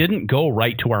 We didn't go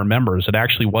right to our members. It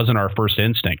actually wasn't our first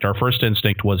instinct. Our first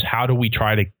instinct was how do we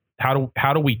try to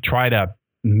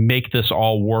make this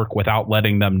all work without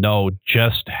letting them know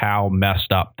just how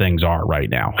messed up things are right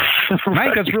now. And I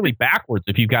think that's really backwards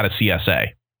if you've got a CSA.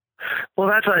 Well,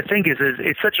 that's what I think is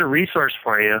it's such a resource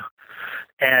for you.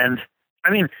 And I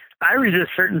mean, I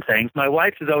resist certain things. My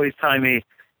wife is always telling me,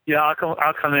 I'll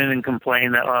come in and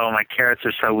complain that, oh, my carrots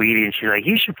are so weedy. And she's like,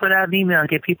 you should put out an email and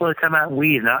get people to come out and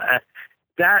weed. And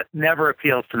that never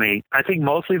appeals to me. I think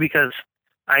mostly because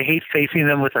I hate facing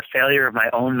them with a failure of my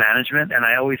own management. And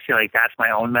I always feel like that's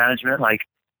my own management. Like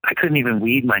I couldn't even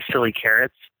weed my silly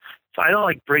carrots. So I don't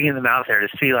like bringing them out there to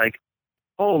see like,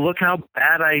 oh, look how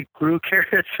bad I grew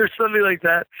carrots or something like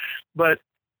that. But,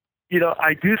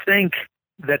 I do think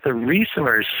that the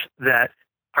resource that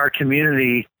our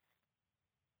community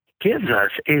gives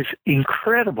us is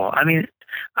incredible. I mean,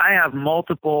 I have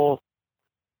multiple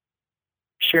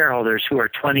shareholders who are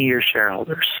 20-year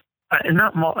shareholders.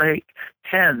 Not like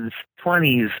tens,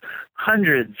 20s,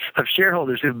 hundreds of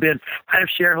shareholders I have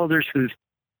shareholders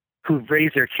who've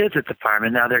raised their kids at the farm,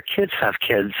 and now their kids have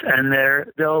kids, and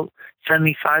they'll send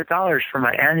me $5 for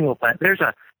my annual plan. There's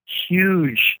a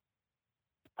huge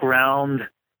ground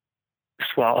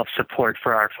swell of support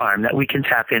for our farm that we can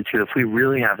tap into if we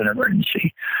really have an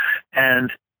emergency.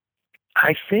 And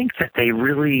I think that they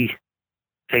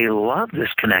love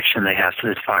this connection they have to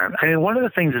this farm. I mean, one of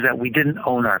the things is that we didn't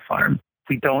own our farm.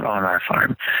 We don't own our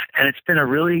farm. And it's been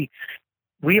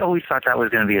we always thought that was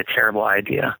going to be a terrible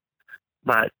idea,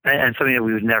 and something that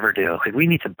we would never do. Like, we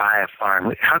need to buy a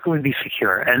farm. How can we be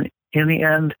secure? And in the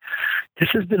end, this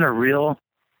has been a real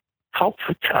help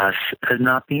to us as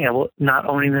not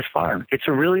owning this farm. It's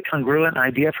a really congruent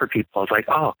idea for people. It's like,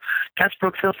 oh, that's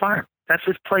Brookfield Farm. That's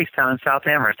this place down in South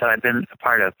Amherst that I've been a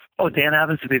part of. Oh, Dan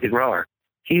happens to be the grower.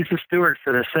 He's the steward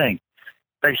for this thing.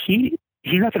 But he's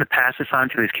not going to pass this on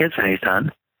to his kids when he's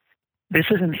done. This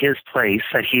isn't his place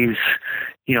that he's,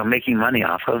 making money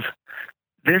off of.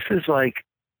 This is like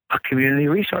a community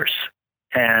resource.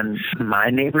 And my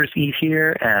neighbors eat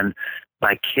here, and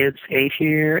my kids ate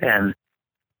here, and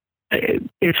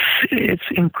it's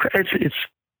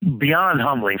beyond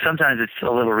humbling. Sometimes it's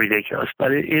a little ridiculous,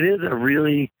 but it is a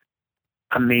really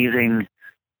amazing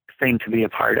thing to be a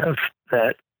part of.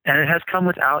 And it has come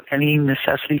without any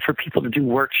necessity for people to do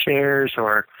work shares,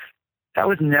 or that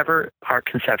was never our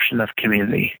conception of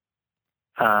community.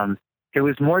 It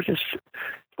was more just,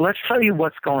 let's tell you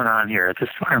what's going on here at this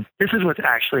farm. This is what's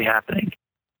actually happening.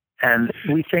 And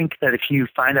we think that if you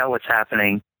find out what's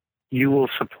happening, you will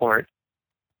support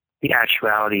the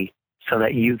actuality so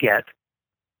that you get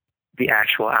the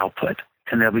actual output.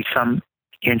 And there'll be some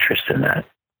interest in that.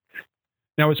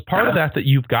 Now, is part of that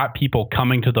you've got people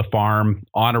coming to the farm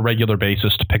on a regular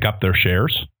basis to pick up their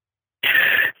shares?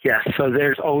 Yes. So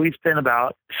there's always been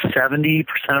about 70%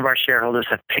 of our shareholders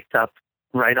have picked up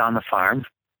right on the farm.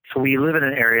 So we live in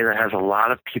an area that has a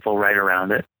lot of people right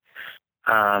around it.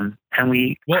 And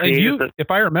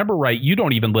if I remember right, you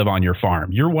don't even live on your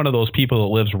farm. You're one of those people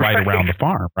that lives right around the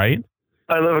farm, right?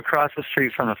 I live across the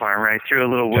street from the farm, right through a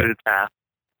little wooded path.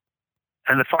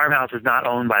 And the farmhouse is not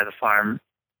owned by the farm.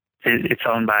 It's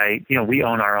owned by, we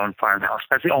own our own farmhouse.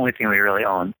 That's the only thing we really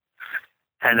own.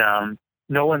 And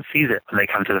no one sees it when they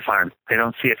come to the farm. They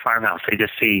don't see a farmhouse. They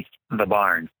just see the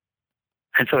barn.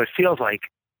 And so it feels like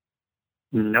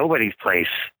nobody's place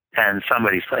and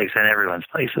somebody's place and everyone's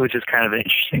place, which is kind of an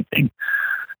interesting thing.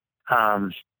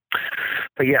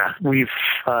 But yeah, we've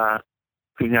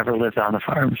never lived on the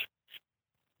farms.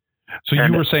 So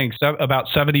you were saying about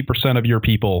 70% of your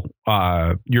people,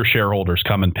 your shareholders,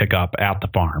 come and pick up at the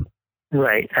farm.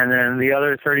 Right. And then the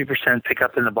other 30% pick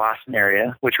up in the Boston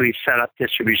area, which we've set up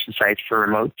distribution sites for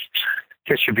remote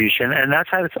distribution, and that's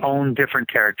had its own different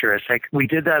characteristic. We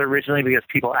did that originally because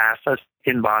people asked us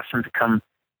in Boston to come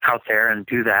out there and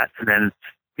do that, and then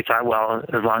we thought, well,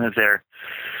 as long as they're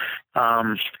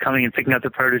coming and picking up the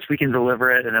produce, we can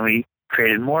deliver it, and then we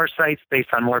created more sites based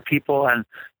on more people, and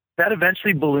that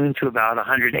eventually ballooned to about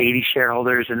 180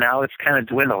 shareholders, and now it's kind of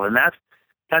dwindled, and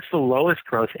that's the lowest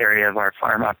growth area of our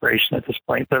farm operation at this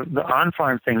point. The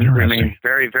on-farm thing remains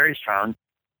very, very strong.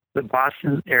 The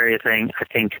Boston area thing, I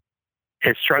think,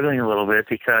 is struggling a little bit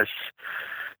because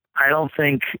I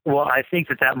think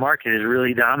that market is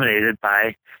really dominated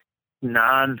by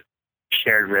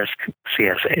non-shared risk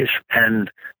CSAs, and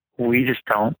we just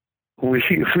don't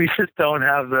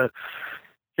have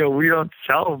we don't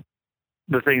sell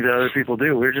the things that other people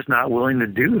do. We're just not willing to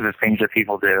do the things that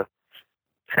people do.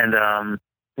 And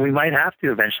we might have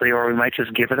to eventually, or we might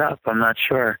just give it up. I'm not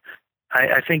sure.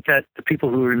 I think that the people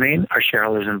who remain our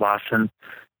shareholders in Boston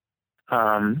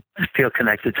feel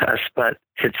connected to us, but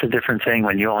it's a different thing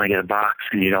when you only get a box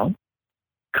and you don't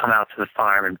come out to the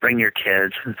farm and bring your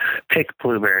kids and pick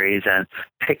blueberries and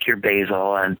pick your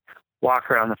basil and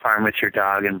walk around the farm with your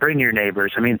dog and bring your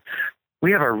neighbors. I mean,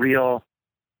 we have a real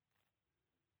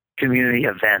community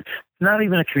event, not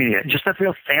even a community, just a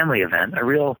real family event, a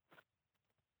real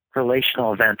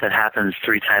relational event that happens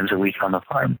 3 times a week on the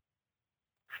farm.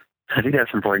 I think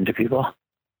that's important to people.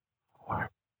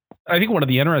 I think one of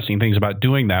the interesting things about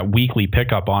doing that weekly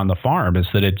pickup on the farm is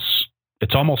that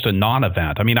it's almost a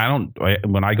non-event. I mean,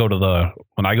 when I go to the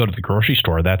grocery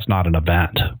store, that's not an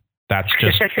event. That's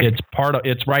just it's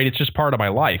just part of my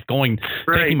life.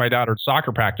 Taking my daughter to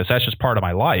soccer practice, that's just part of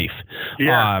my life.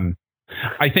 Yeah.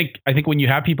 I think when you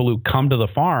have people who come to the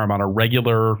farm on a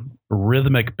regular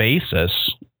rhythmic basis,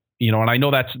 and I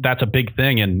know that's a big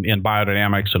thing in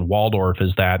biodynamics and Waldorf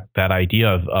is that idea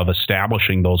of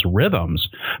establishing those rhythms.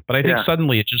 But I think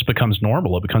suddenly it just becomes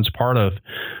normal. It becomes part of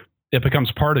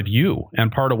you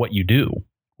and part of what you do,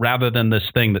 rather than this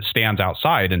thing that stands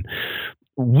outside. And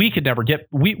we could never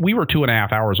we were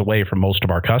 2.5 hours away from most of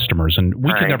our customers, and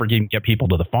we could never even get people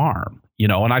to the farm,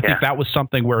 and I think that was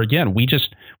something where, again, we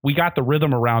got the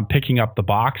rhythm around picking up the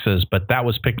boxes, but that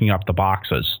was picking up the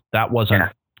boxes. That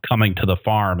wasn't coming to the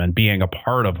farm and being a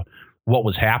part of what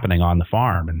was happening on the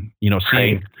farm, and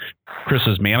seeing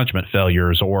Chris's management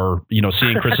failures, or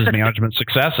seeing Chris's management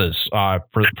successes,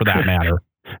 for that matter.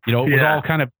 It was all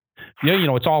kind of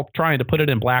it's all trying to put it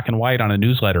in black and white on a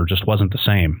newsletter just wasn't the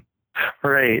same.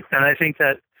 Right. And I think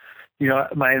that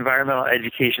my environmental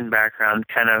education background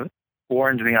kind of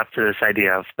warmed me up to this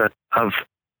idea of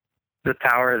the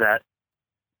power that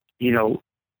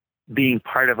being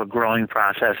part of a growing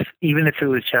process, even if it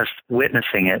was just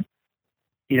witnessing it,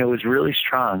 was really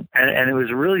strong. And it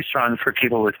was really strong for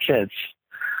people with kids.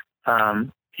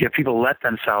 People let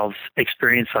themselves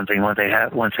experience something once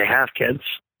they have kids.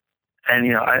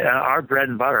 And, our bread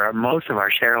and butter, most of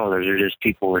our shareholders are just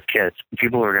people with kids,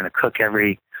 people who are going to cook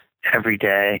every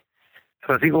day,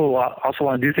 but people who also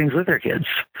want to do things with their kids.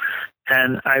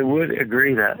 And I would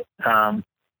agree that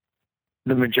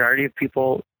the majority of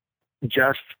people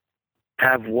just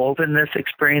have woven this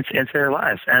experience into their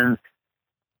lives, and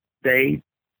they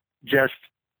just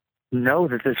know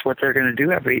that this is what they're going to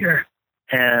do every year.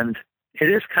 And it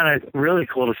is kind of really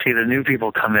cool to see the new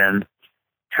people come in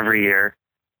every year,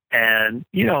 and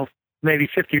maybe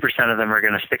 50% of them are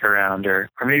going to stick around, or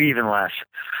maybe even less.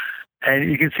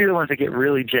 And you can see the ones that get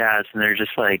really jazzed, and they're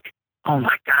just like, oh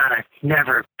my God, I've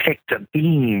never picked a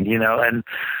bean, and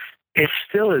it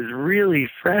still is really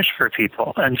fresh for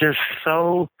people and just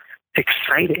so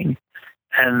exciting.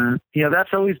 And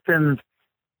that's always been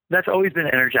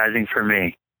energizing for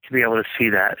me, to be able to see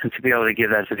that and to be able to give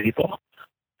that to people.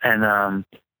 And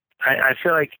I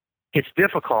feel like it's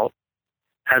difficult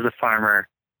as a farmer.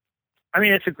 I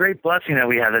mean, it's a great blessing that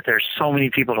we have that there's so many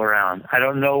people around. I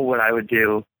don't know what I would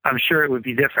do. I'm sure it would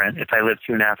be different if I lived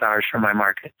 2.5 hours from my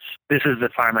markets. This is the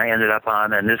farm I ended up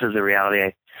on, and this is the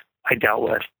reality I dealt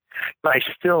with. But I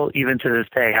still, even to this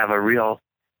day, have a real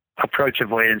approach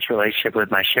avoidance relationship with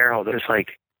my shareholders.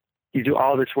 Like, you do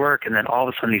all this work, and then all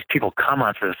of a sudden these people come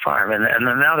onto the farm, and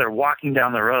then now they're walking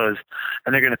down the rows,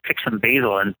 and they're going to pick some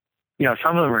basil, and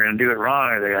some of them are going to do it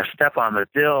wrong, or they're going to step on the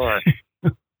dill,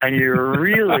 and you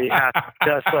really have to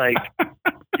just like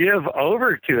give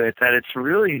over to it that it's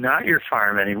really not your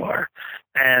farm anymore,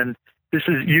 and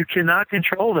you cannot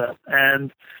control them,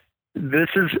 and this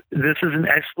is an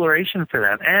exploration for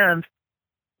them, and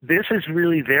this is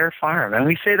really their farm. And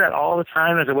we say that all the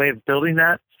time as a way of building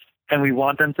that, and we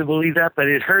want them to believe that, but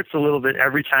it hurts a little bit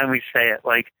every time we say it.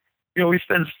 Like, we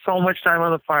spend so much time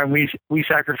on the farm. We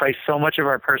sacrifice so much of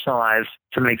our personal lives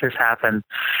to make this happen.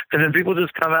 And then people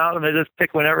just come out and they just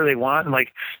pick whenever they want. And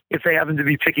like, if they happen to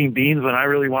be picking beans when I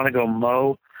really want to go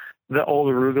mow the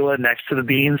old arugula next to the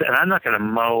beans, and I'm not going to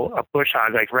mow a bush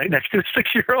hog like right next to a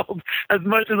 6-year-old as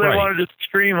much as I want to just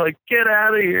scream like, get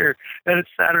out of here. And it's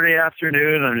Saturday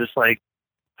afternoon. And I'm just like,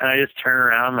 and I just turn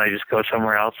around and I just go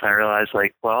somewhere else. And I realize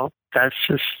like, well, that's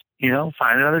just,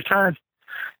 find another time.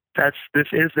 This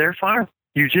is their farm.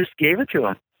 You just gave it to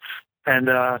them. And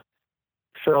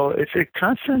so it's a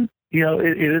constant,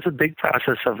 it is a big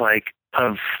process of like,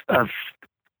 of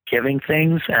giving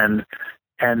things and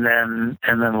then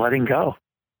letting go.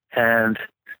 And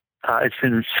it's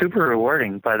been super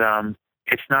rewarding, but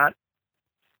it's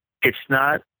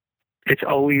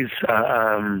always,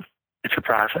 it's a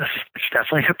process. It's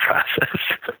definitely a process.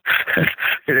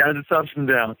 It has its ups and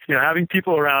downs. Having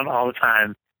people around all the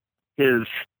time is,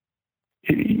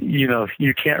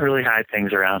 you can't really hide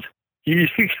things around. You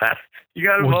got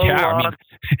to mow the lawn.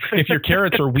 If your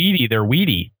carrots are weedy, they're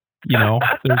weedy.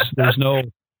 There's no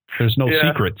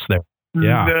secrets there.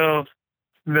 Yeah.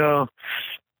 No.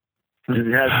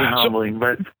 It has been humbling,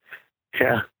 but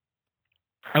yeah.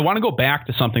 I want to go back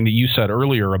to something that you said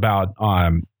earlier about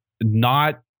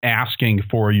not asking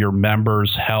for your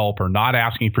members' help or not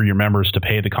asking for your members to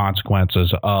pay the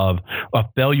consequences of a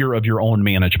failure of your own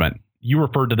management. You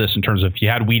referred to this in terms of if you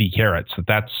had weedy carrots,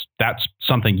 that's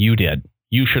something you did.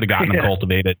 You should have gotten them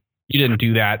cultivated. You didn't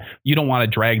do that. You don't want to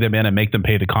drag them in and make them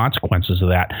pay the consequences of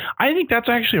that. I think that's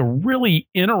actually a really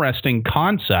interesting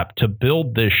concept to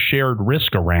build this shared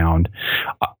risk around,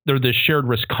 or this shared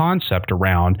risk concept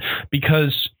around,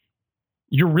 because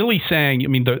you're really saying,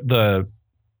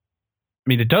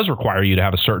 it does require you to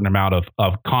have a certain amount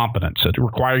of competence. It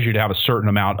requires you to have a certain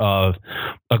amount of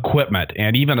equipment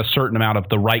and even a certain amount of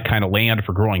the right kind of land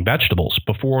for growing vegetables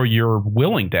before you're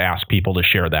willing to ask people to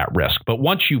share that risk. But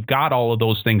once you've got all of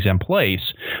those things in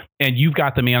place and you've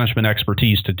got the management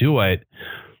expertise to do it,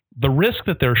 the risk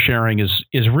that they're sharing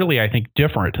is really, I think,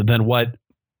 different than what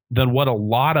a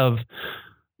lot of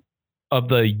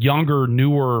the younger,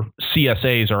 newer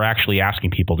CSAs are actually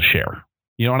asking people to share.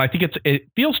 And I think it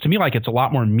feels to me like it's a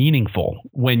lot more meaningful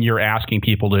when you're asking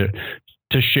people to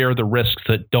share the risks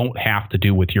that don't have to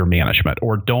do with your management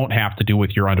or don't have to do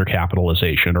with your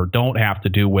undercapitalization or don't have to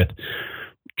do with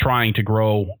trying to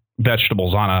grow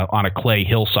vegetables on a clay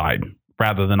hillside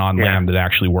rather than on land that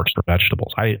actually works for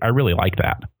vegetables. I really like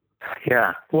that.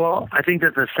 Yeah. Well, I think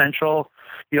that the central,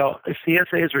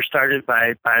 CSAs were started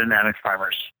by biodynamic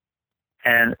farmers.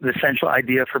 And the central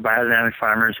idea for biodynamic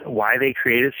farmers, why they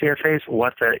created CSAs,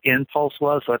 what the impulse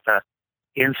was, what the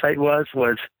insight was,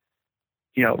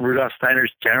 Rudolf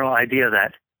Steiner's general idea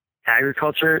that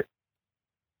agriculture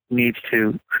needs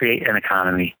to create an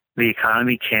economy. The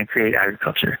economy can't create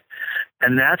agriculture.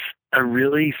 And that's a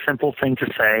really simple thing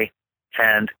to say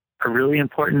and a really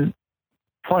important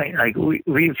point. Like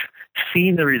we've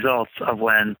seen the results of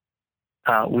when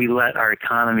we let our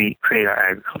economy create our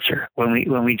agriculture. When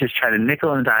we just try to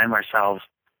nickel and dime ourselves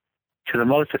to the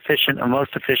most efficient,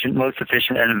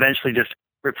 and eventually just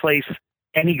replace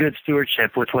any good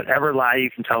stewardship with whatever lie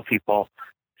you can tell people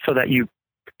so that you,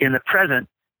 in the present,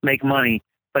 make money,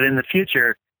 but in the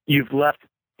future, you've left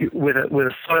with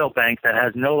a soil bank that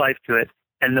has no life to it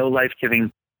and no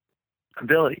life-giving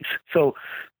abilities. So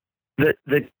the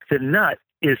nut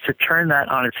is to turn that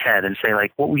on its head and say,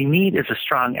 like, what we need is a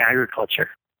strong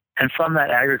agriculture. And from that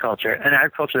agriculture, an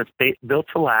agriculture that's built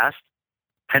to last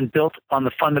and built on the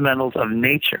fundamentals of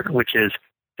nature, which is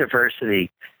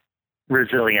diversity,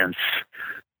 resilience,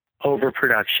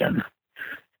 overproduction,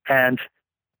 and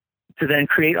to then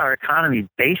create our economy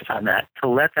based on that, to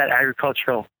let that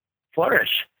agricultural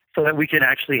flourish so that we can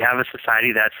actually have a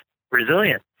society that's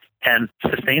resilient and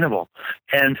sustainable.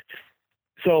 And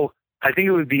so I think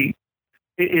it would be,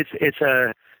 it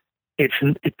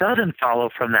doesn't follow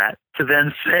from that to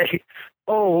then say,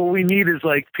 oh, what we need is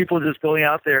like people just going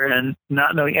out there and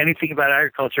not knowing anything about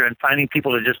agriculture and finding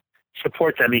people to just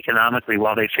support them economically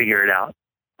while they figure it out.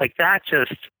 Like that is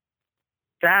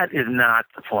not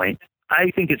the point. I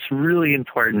think it's really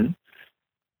important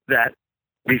that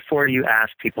before you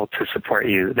ask people to support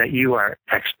you, that you are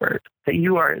expert, that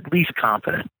you are at least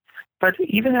competent. But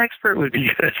even expert would be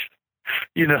good.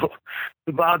 The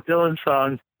Bob Dylan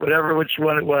song, which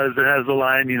one it was, that has the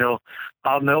line,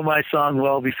 I'll know my song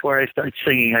well before I start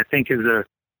singing, I think is a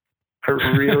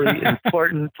really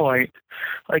important point.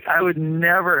 Like I would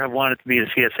never have wanted to be a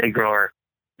CSA grower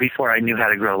before I knew how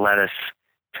to grow lettuce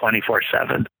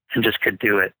 24/7 and just could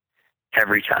do it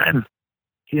every time.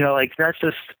 Like that's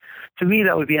just, to me,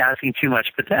 that would be asking too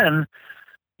much. But then,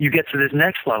 you get to this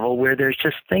next level where there's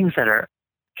just things that are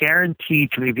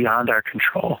guaranteed to be beyond our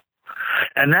control.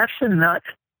 And that's the nut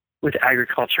with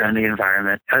agriculture and the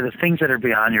environment, are the things that are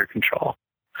beyond your control.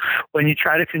 When you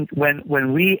try to,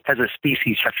 when we as a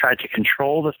species have tried to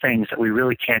control the things that we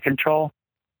really can't control,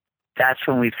 that's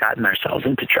when we've gotten ourselves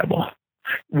into trouble.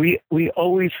 We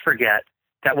always forget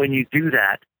that when you do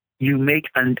that, you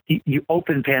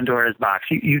open Pandora's box.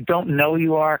 You don't know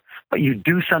you are, but you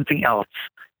do something else.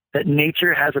 That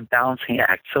nature has a balancing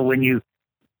act. So when you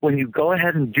go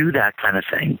ahead and do that kind of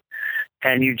thing,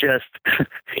 and you just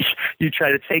you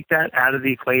try to take that out of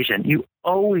the equation, you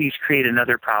always create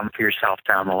another problem for yourself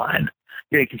down the line.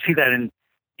 You can see that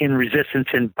in resistance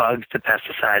in bugs to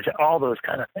pesticides, all those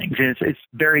kind of things. And it's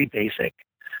very basic,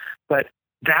 but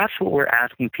that's what we're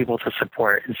asking people to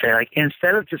support and say, like,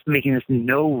 instead of just making this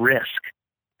no risk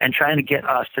and trying to get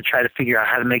us to try to figure out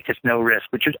how to make this no risk,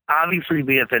 which would obviously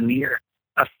be a veneer,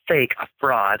 a fake, a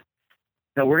fraud.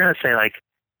 No, we're going to say, like,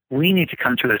 we need to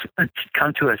come to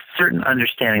a certain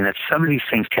understanding that some of these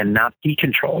things cannot be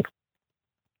controlled.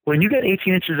 When you get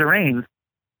 18 inches of rain,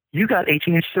 you got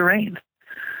 18 inches of rain.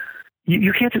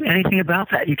 You can't do anything about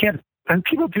that. You can't. And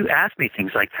people do ask me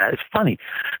things like that. It's funny.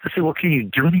 They say, well, can you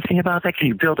do anything about that? Can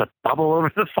you build a bubble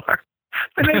over the farm?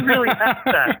 And they really ask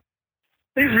that.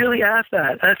 They really ask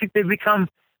that. And I think they've become,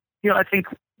 I think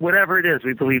whatever it is,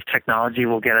 we believe technology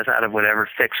will get us out of whatever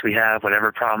fix we have,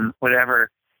 whatever problem, whatever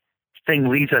thing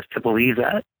leads us to believe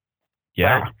that.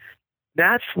 Yeah. But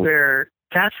that's where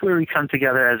we come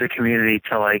together as a community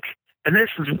to, like, and this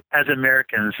is, as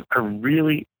Americans, a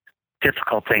really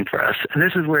difficult thing for us. And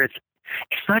this is where it's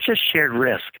not just shared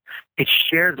risk, it's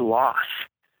shared loss.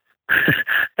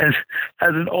 And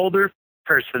as an older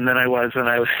person than I was when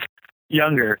I was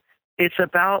younger, it's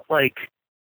about, like,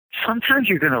 sometimes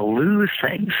you're going to lose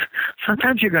things.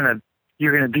 Sometimes you're going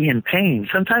to be in pain.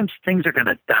 Sometimes things are going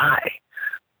to die.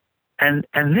 And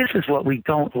this is what we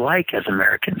don't like as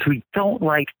Americans. We don't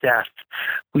like death.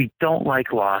 We don't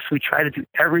like loss. We try to do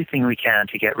everything we can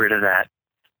to get rid of that.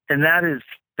 And that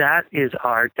is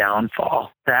our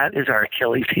downfall. That is our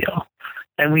Achilles heel.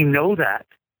 And we know that.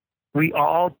 We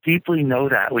all deeply know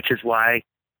that, which is why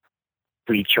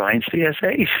we joined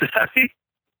CSA.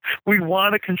 We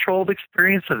want a controlled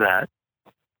experience of that.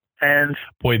 And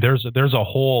boy, there's a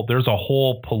whole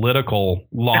political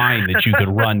line that you could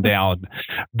run down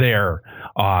there.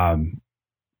 Wow.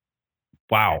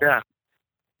 Yeah.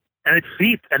 And it's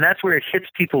deep, and that's where it hits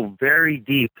people very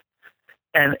deep.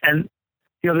 And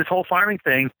this whole farming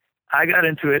thing, I got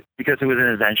into it because it was an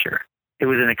adventure. It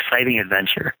was an exciting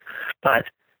adventure. But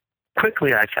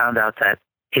quickly I found out that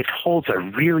it holds a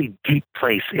really deep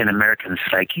place in American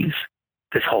psyches,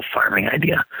 this whole farming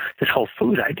idea, this whole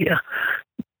food idea.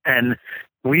 And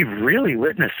we've really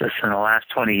witnessed this in the last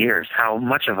 20 years, how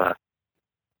much of a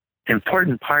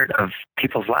important part of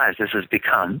people's lives this has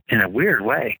become in a weird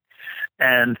way.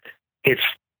 And it's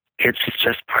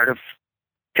just part of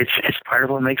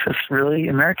what makes us really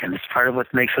American. It's part of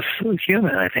what makes us really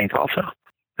human, I think, also.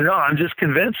 No, I'm just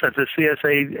convinced that the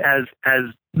CSA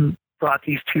has brought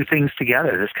these two things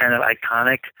together, this kind of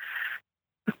iconic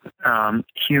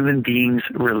human beings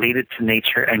related to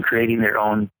nature and creating their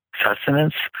own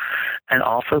sustenance, and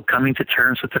also coming to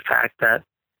terms with the fact that,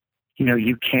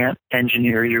 you can't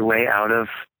engineer your way out of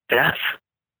death.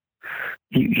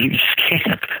 You just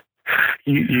can't.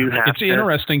 You have. It's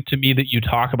interesting to me that you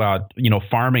talk about,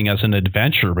 farming as an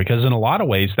adventure, because in a lot of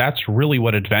ways, that's really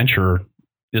what adventure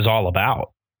is all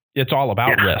about. It's all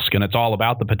about risk, and it's all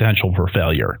about the potential for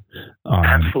failure.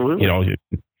 Absolutely.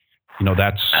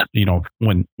 That's,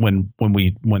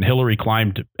 when Hillary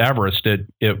climbed Everest,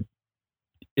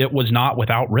 it was not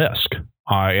without risk.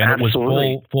 And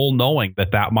Absolutely. It was full knowing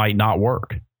that might not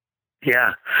work.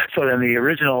 Yeah. So then the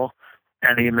original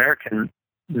and the American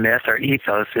myth or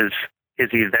ethos is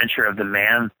the adventure of the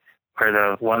man or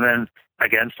the woman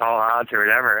against all odds or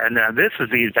whatever. And now this is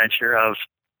the adventure of,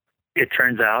 it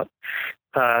turns out,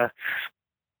 the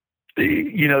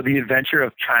adventure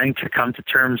of trying to come to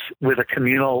terms with a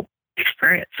communal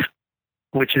experience,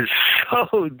 which is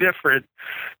so different.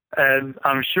 And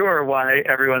I'm sure why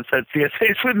everyone said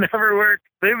CSAs would never work.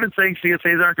 They've been saying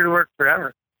CSAs aren't going to work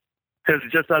forever, because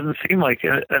it just doesn't seem like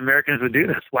Americans would do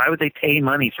this. Why would they pay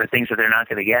money for things that they're not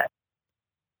going to get?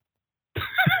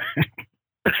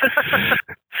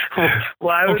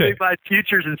 Why would they buy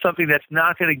futures in something that's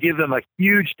not going to give them a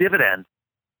huge dividend?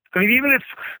 I mean,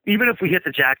 even if we hit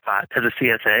the jackpot as a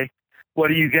CSA, what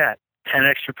do you get? 10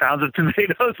 extra pounds of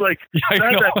tomatoes? Like,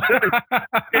 not that good.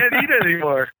 Can't eat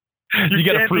anymore. You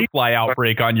get a fruit fly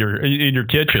outbreak in your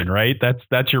kitchen, right?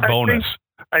 That's your bonus.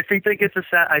 I think they get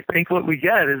I think what we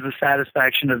get is the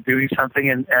satisfaction of doing something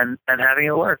and having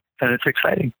it work, and it's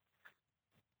exciting.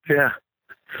 Yeah.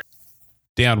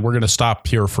 Dan, we're going to stop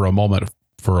here for a moment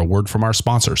for a word from our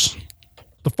sponsors.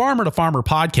 The Farmer to Farmer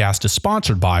podcast is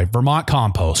sponsored by Vermont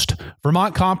Compost.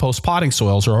 Vermont Compost potting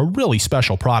soils are a really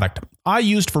special product. I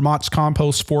used Vermont's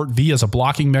Compost Fort V as a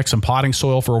blocking mix and potting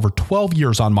soil for over 12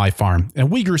 years on my farm, and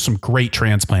we grew some great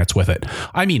transplants with it.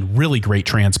 I mean, really great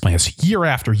transplants year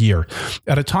after year.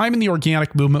 At a time in the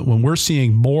organic movement when we're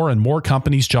seeing more and more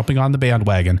companies jumping on the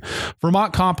bandwagon,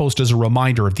 Vermont Compost is a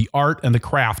reminder of the art and the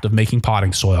craft of making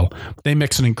potting soil. They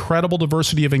mix an incredible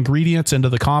diversity of ingredients into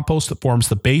the compost that forms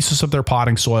the basis of their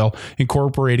potting soil,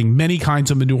 incorporating many kinds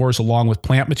of manures along with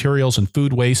plant materials and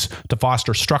food waste to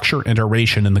foster structure and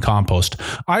aeration in the compost.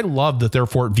 I love that their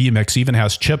Fort V mix even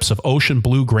has chips of ocean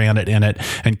blue granite in it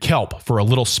and kelp for a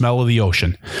little smell of the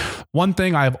ocean. One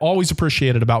thing I have always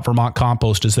appreciated about Vermont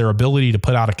Compost is their ability to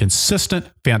put out a consistent,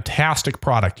 fantastic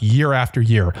product year after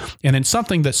year. And in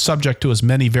something that's subject to as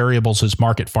many variables as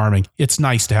market farming, it's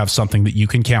nice to have something that you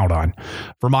can count on.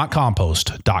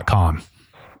 VermontCompost.com.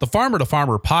 The Farmer to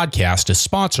Farmer podcast is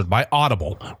sponsored by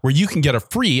Audible, where you can get a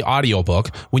free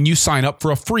audiobook when you sign up for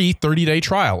a free 30-day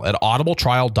trial at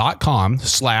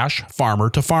audibletrial.com/farmer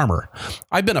to farmer.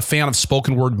 I've been a fan of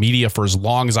spoken word media for as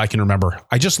long as I can remember.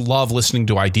 I just love listening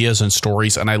to ideas and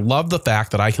stories, and I love the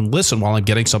fact that I can listen while I'm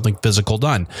getting something physical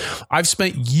done. I've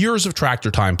spent years of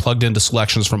tractor time plugged into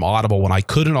selections from Audible when I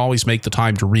couldn't always make the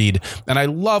time to read, and I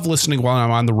love listening while I'm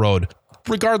on the road,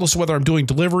 regardless of whether I'm doing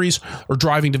deliveries or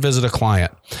driving to visit a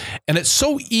client. And it's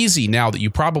so easy now that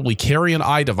you probably carry an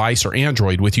iDevice or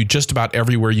Android with you just about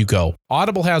everywhere you go.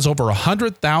 Audible has over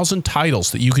 100,000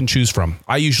 titles that you can choose from.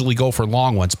 I usually go for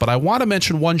long ones, but I want to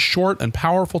mention one short and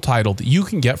powerful title that you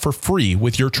can get for free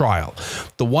with your trial.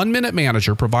 The 1 Minute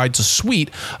Manager provides a suite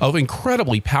of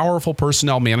incredibly powerful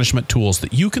personnel management tools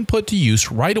that you can put to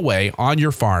use right away on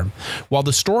your farm. While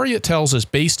the story it tells is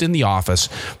based in the office,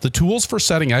 the tools for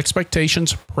setting expectations,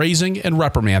 praising, and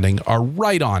reprimanding are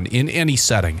right on in any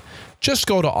setting. Just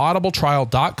go to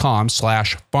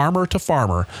audibletrial.com/farmer to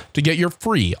farmer to get your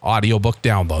free audiobook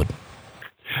download.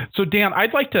 So Dan,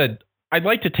 I'd like to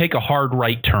take a hard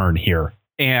right turn here.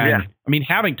 And yeah. I mean,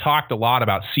 having talked a lot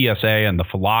about CSA and the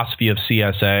philosophy of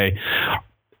CSA,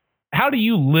 how do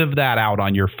you live that out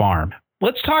on your farm?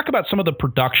 Let's talk about some of the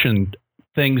production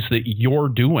things that you're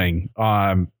doing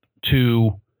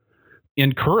to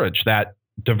encourage that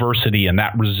diversity and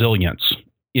that resilience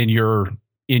in your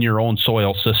own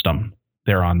soil system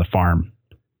there on the farm.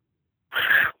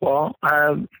 Well,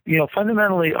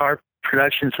 fundamentally our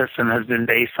production system has been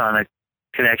based on a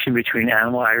connection between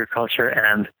animal agriculture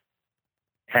and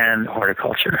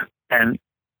horticulture, and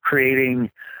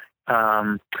creating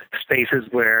spaces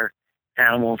where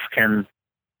animals can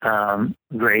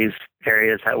graze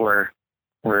areas that were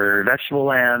vegetable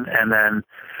land, and then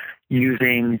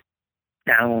using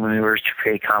animal manures to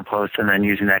create compost, and then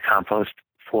using that compost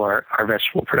for our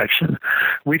vegetable production.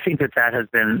 We think that has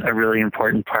been a really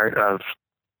important part of,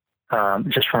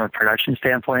 just from a production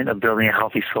standpoint, of building a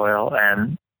healthy soil.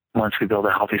 And once we build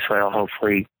a healthy soil,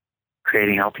 hopefully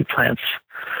creating healthy plants.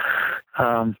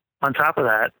 On top of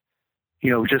that,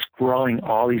 just growing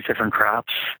all these different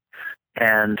crops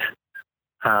and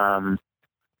trying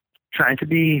to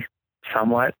be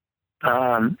somewhat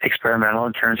experimental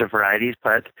in terms of varieties,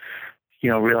 but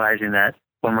realizing that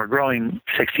when we're growing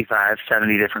 65,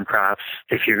 70 different crops,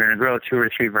 if you're going to grow 2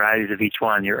 or 3 varieties of each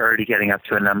one, you're already getting up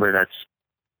to a number that's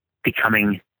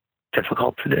becoming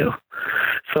difficult to do.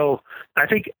 So I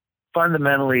think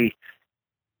fundamentally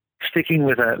sticking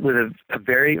with a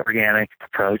very organic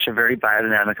approach, a very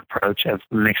biodynamic approach of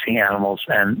mixing animals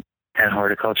and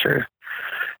horticulture,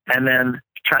 and then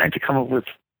trying to come up with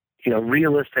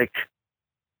realistic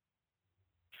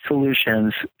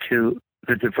solutions to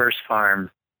the diverse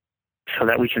farm so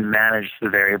that we can manage the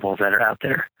variables that are out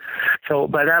there. So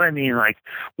by that I mean,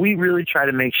 we really try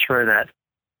to make sure that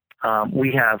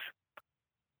we have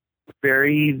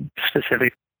very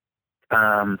specific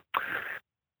crop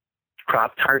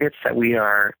targets, that we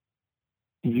are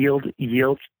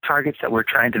yield targets that we're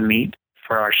trying to meet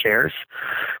for our shares.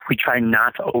 We try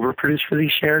not to overproduce for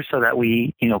these shares so that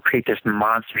we, create this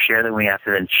monster share that we have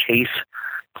to then chase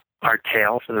our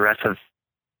tail for the rest of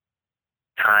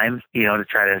time, to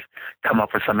try to come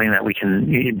up with something that we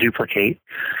can duplicate.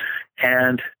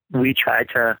 And we try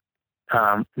to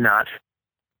not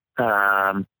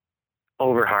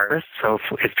over harvest. So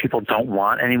if people don't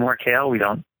want any more kale, we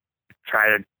don't try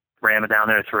to ram it down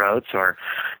their throats or,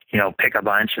 pick a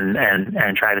bunch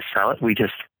and try to sell it. We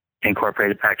just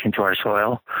incorporate it back into our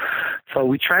soil. So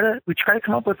we try to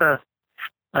come up with a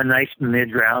a nice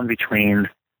mid-ground between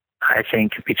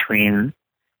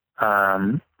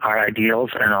our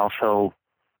ideals and also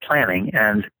planning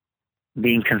and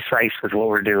being concise with what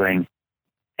we're doing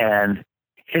and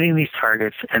hitting these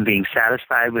targets and being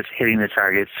satisfied with hitting the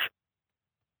targets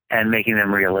and making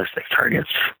them realistic targets.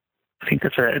 I think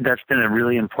that's been a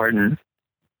really important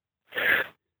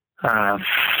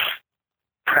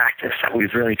practice that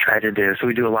we've really tried to do. So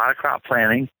we do a lot of crop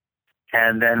planning,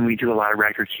 and then we do a lot of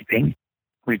record keeping.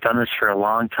 We've done this for a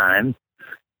long time,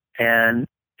 and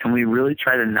we really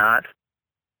try to not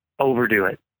overdo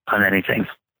it on anything,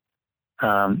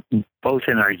 both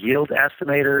in our yield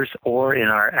estimators or in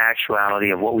our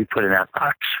actuality of what we put in that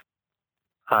box,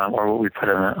 or what we put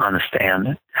on the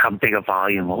stand. How big a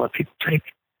volume will let people take?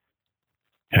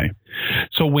 Okay,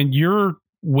 so when you're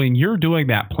doing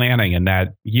that planning and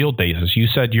that yield basis, you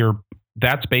said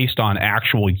that's based on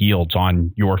actual yields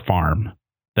on your farm.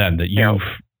 Then that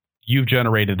you've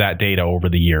generated that data over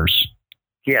the years.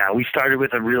 Yeah, we started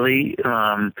with a really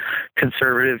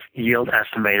conservative yield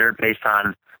estimator based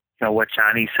on what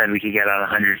Johnny said we could get on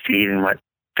 100 feet and what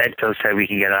Fedco said we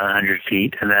could get on 100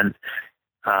 feet, and then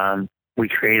we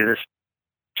created this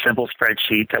simple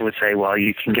spreadsheet that would say, well,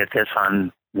 you can get this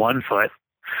on 1 foot.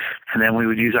 And then we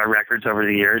would use our records over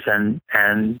the years and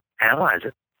analyze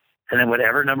it. And then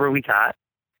whatever number we got,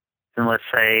 and let's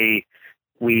say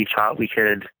we thought we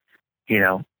could,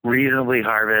 reasonably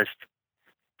harvest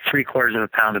 3/4 of a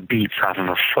pound of beets off of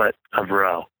a foot of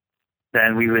row,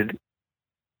 then we would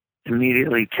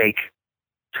immediately take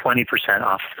 20%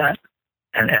 off of that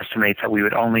and estimate that we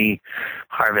would only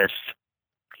harvest,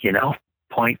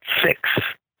 0.6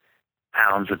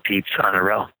 pounds of beets on a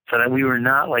row. So that we were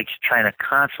not like trying to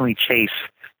constantly chase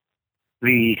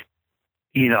the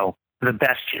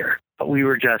best year, but we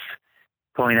were just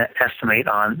going to estimate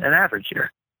on an average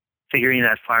year, figuring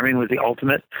that farming was the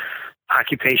ultimate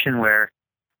occupation where,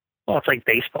 well, it's like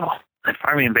baseball. And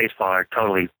farming and baseball are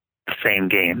totally the same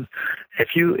game.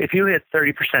 If you hit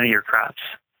 30% of your crops,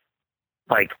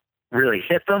 like really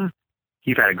hit them,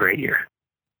 you've had a great year.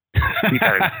 You've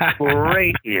had a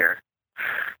great year.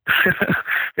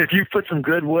 If you put some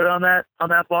good wood on that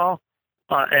ball,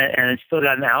 and it's still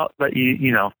got an out, but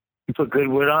you put good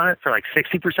wood on it for like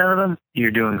 60% of them,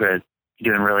 you're doing good.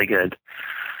 You're doing really good.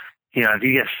 If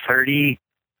you get 30%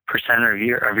 of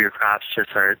your crops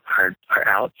just are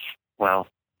outs, well,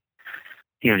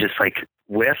 just like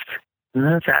whiffed,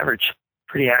 that's average,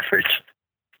 pretty average.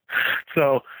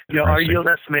 So our yield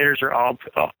estimators are all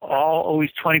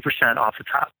always 20% off the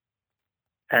top,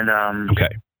 and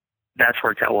okay. That's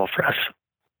worked out well for us.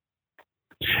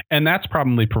 And that's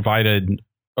probably provided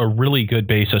a really good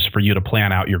basis for you to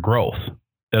plan out your growth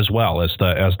as well as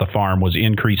the farm was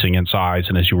increasing in size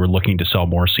and as you were looking to sell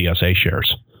more CSA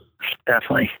shares.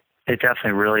 Definitely. It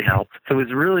definitely really helped. It was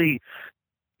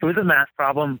a math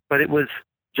problem, but it was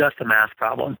just a math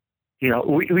problem.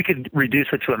 We could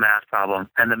reduce it to a math problem,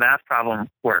 and the math problem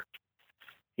worked.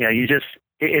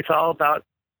 It's all about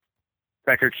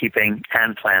record keeping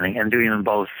and planning and doing them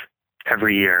both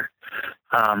every year.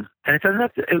 And it doesn't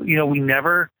have to,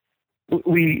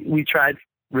 we tried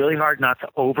really hard not to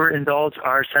overindulge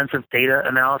our sense of data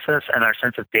analysis and our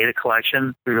sense of data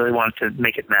collection. We really wanted to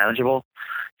make it manageable.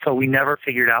 So we never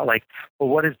figured out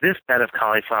what does this bed of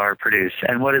cauliflower produce?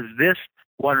 And what does this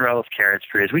 1 row of carrots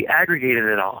produce? We aggregated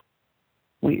it all.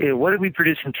 What did we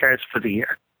produce in carrots for the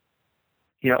year?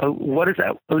 What is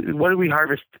that? What did we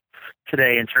harvest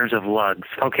today in terms of lugs?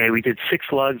 Okay, we did 6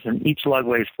 lugs, and each lug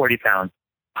weighs 40 pounds,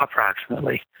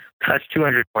 approximately. That's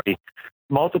 240.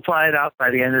 Multiply it out by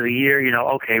the end of the year,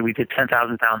 okay, we did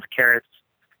 10,000 pounds of carrots.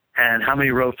 And how many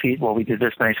row feet? Well, we did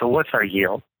this many. So what's our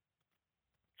yield?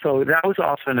 So that was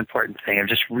also an important thing of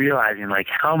just realizing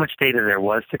how much data there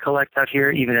was to collect out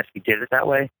here, even if we did it that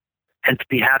way, and to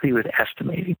be happy with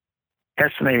estimating.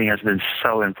 Estimating has been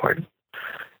so important.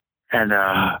 And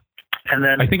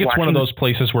then I think it's one of those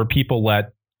places where people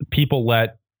let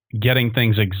getting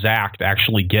things exact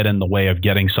actually get in the way of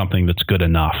getting something that's good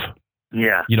enough.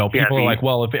 Yeah. People are like,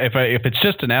 well, if it's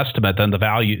just an estimate, then the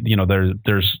value,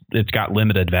 it's got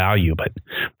limited value. But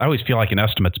I always feel like an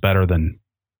estimate's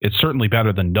it's certainly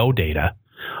better than no data.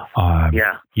 To have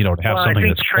something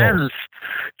that's trends.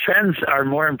 Trends are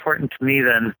more important to me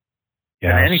than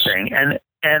anything. And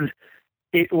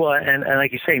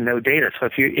like you say, no data. So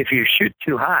if you shoot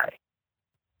too high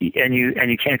and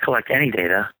you can't collect any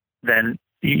data, then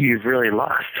you've really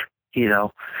lost.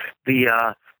 The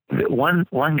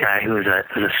one guy who was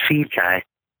a seed guy,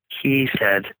 he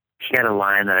said, he had a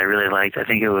line that I really liked. I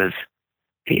think it was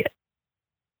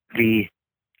the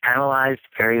analyzed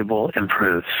variable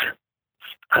improves.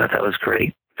 I thought that was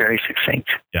great. Very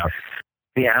succinct. Yeah.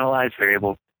 the analyzed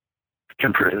variable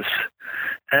can produce.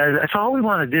 And that's all we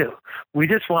want to do. We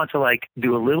just want to like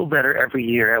do a little better every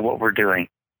year at what we're doing.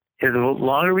 The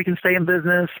longer we can stay in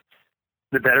business,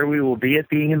 the better we will be at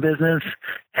being in business,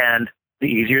 and the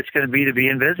easier it's going to be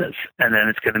in business. And then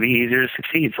it's going to be easier to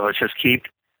succeed. So let's just keep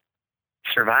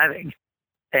surviving.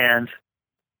 And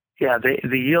yeah,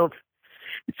 the yield.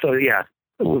 So yeah,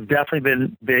 we've definitely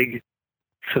been big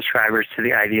subscribers to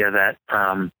the idea that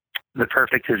the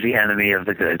perfect is the enemy of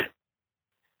the good.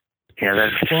 Yeah,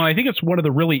 well, I think it's one of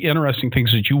the really interesting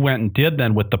things that you went and did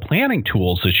then with the planning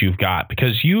tools that you've got,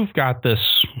 because you've got this,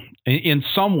 in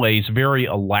some ways, very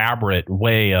elaborate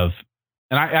way of,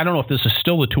 and I don't know if this is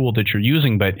still the tool that you're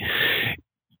using, but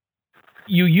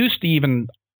you used to even,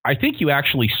 I think you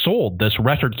actually sold this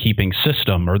record keeping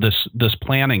system or this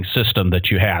planning system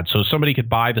that you had. So somebody could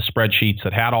buy the spreadsheets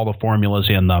that had all the formulas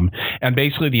in them, and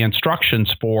basically the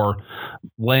instructions for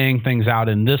laying things out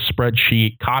in this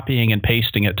spreadsheet, copying and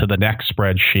pasting it to the next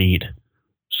spreadsheet,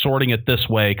 sorting it this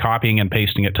way, copying and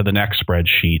pasting it to the next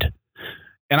spreadsheet.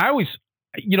 And I always,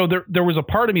 there was a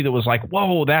part of me that was like,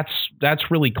 whoa, that's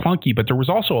really clunky. But there was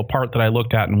also a part that I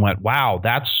looked at and went, wow,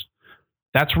 that's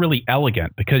really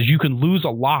elegant, because you can lose a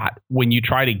lot when you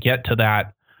try to get to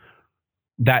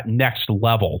that next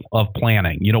level of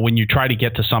planning. When you try to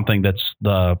get to something that's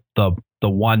the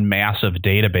one massive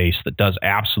database that does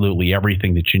absolutely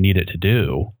everything that you need it to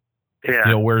do.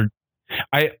 Yeah. Where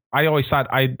I always thought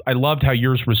I loved how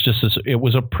yours was just this. It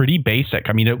was a pretty basic.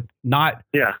 I mean, it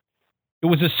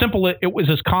was as simple. It was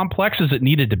as complex as it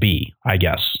needed to be, I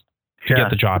guess, to get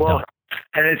the job done.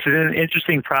 And it's an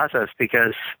interesting process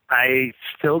because I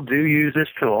still do use this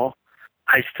tool.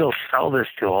 I still sell this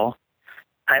tool.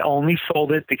 I only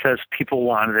sold it because people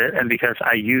wanted it and because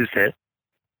I used it.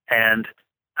 And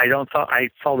I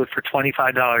sold it for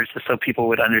 $25 just so people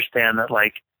would understand that,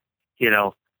 like,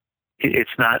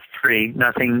 it's not free.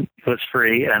 Nothing was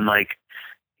free. And like,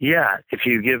 yeah, if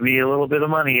you give me a little bit of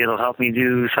money, it'll help me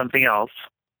do something else.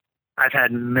 I've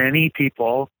had many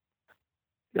people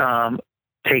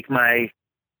take my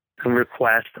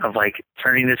request of like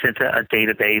turning this into a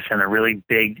database and a really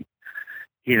big,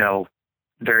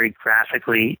 very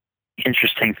graphically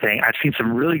interesting thing. I've seen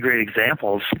some really great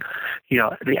examples.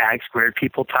 The Ag Squared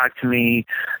people talk to me.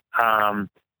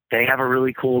 They have a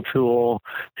really cool tool.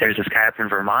 There's this guy up in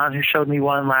Vermont who showed me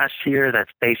one last year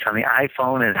that's based on the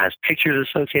iPhone and has pictures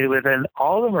associated with it. And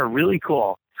all of them are really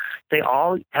cool. They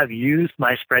all have used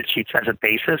my spreadsheets as a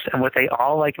basis. And what they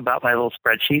all like about my little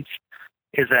spreadsheets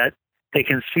is that they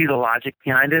can see the logic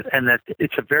behind it, and that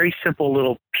it's a very simple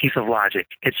little piece of logic.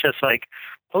 It's just like,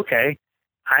 okay,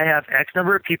 I have X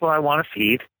number of people I want to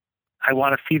feed. I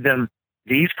want to feed them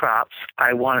these crops.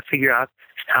 I want to figure out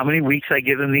how many weeks I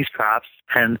give them these crops,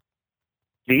 and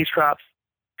these crops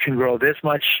can grow this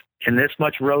much in this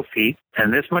much row feet,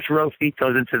 and this much row feet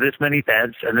goes into this many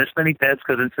beds, and this many beds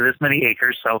goes into this many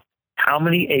acres. So how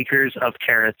many acres of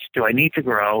carrots do I need to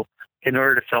grow in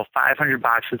order to fill 500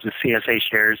 boxes of CSA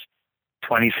shares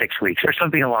 26 weeks or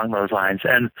something along those lines?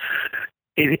 And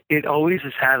it always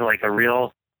has had like a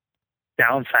real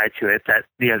downside to it that,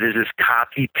 there's this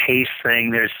copy paste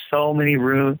thing. There's so many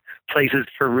places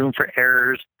for room for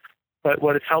errors. But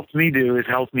what it's helped me do is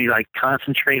help me like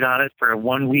concentrate on it for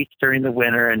 1 week during the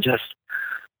winter and just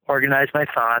organize my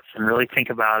thoughts and really think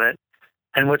about it.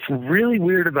 And what's really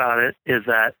weird about it is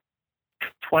that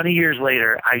 20 years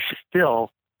later, I still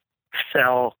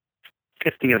sell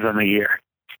 50 of them a year.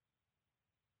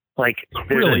 Like,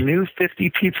 there's a new 50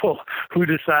 people who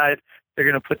decide they're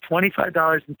going to put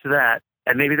 $25 into that,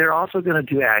 and maybe they're also going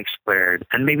to do Ag Squared,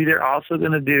 and maybe they're also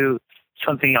going to do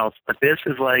something else. But this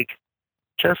is like,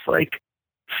 just like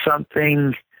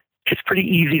something, it's pretty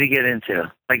easy to get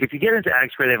into. Like, if you get into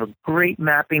Ag Squared, they have a great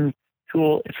mapping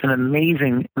tool. It's an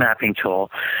amazing mapping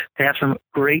tool. They have some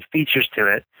great features to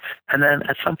it. And then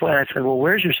at some point I said, well,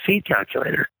 where's your seed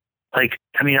calculator? Like,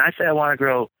 I mean, I say I want to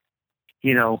grow,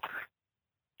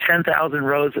 10,000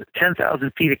 rows,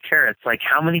 10,000 feet of carrots. Like,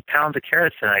 how many pounds of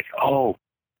carrots? And like, oh,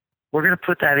 we're going to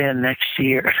put that in next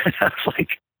year. And I was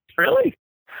like, really?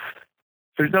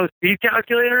 There's no seed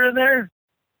calculator in there?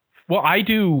 Well, I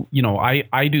do,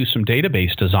 I do some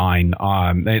database design.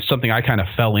 It's something I kind of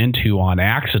fell into on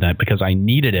accident because I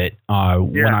needed it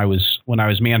when I was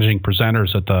managing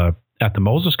presenters at the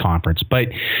Moses conference. But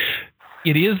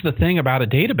it is the thing about a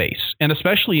database, and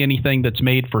especially anything that's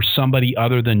made for somebody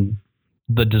other than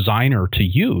the designer to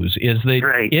use, is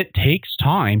that it takes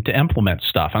time to implement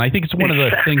stuff. And I think it's one of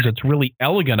the things that's really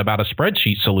elegant about a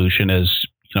spreadsheet solution is,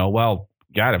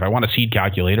 God, if I want a seed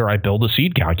calculator, I build a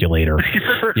seed calculator.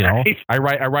 Right. You know, I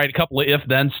write a couple of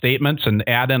if-then statements and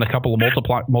add in a couple of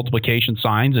multiplication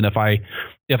signs. And if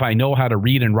I know how to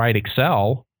read and write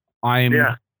Excel, I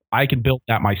can build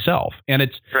that myself. And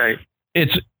it's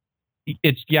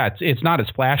not as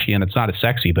flashy and it's not as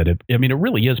sexy, but it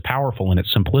really is powerful in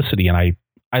its simplicity. And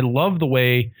I love the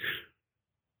way,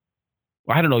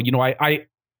 I don't know, you know,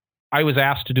 I was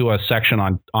asked to do a section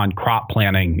on crop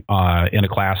planning in a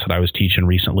class that I was teaching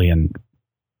recently, and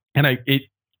I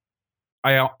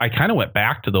kind of went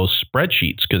back to those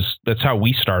spreadsheets because that's how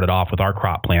we started off with our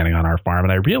crop planning on our farm,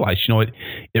 and I realized, you know,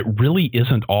 it really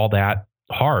isn't all that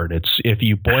hard. It's, if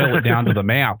you boil it down to the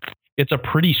map, it's a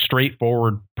pretty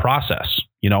straightforward process.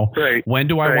 You know, when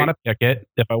do I want to pick it?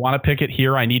 If I want to pick it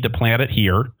here, I need to plant it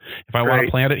here. If I want to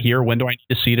plant it here, when do I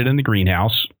need to seed it in the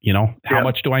greenhouse? You know, how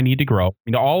much do I need to grow?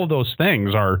 You know, all of those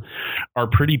things are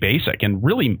pretty basic, and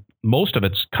really most of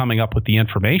it's coming up with the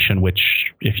information,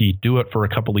 which if you do it for a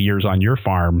couple of years on your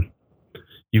farm,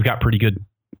 you've got pretty good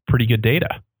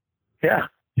data. Yeah.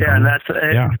 Yeah. And that's,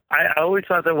 I always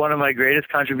thought that one of my greatest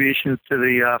contributions to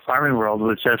the farming world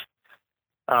was just,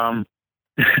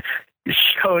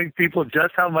 showing people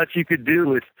just how much you could do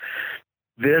with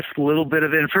this little bit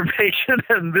of information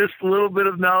and this little bit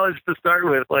of knowledge to start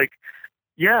with. Like,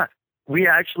 we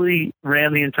actually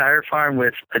ran the entire farm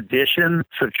with addition,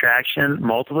 subtraction,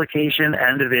 multiplication,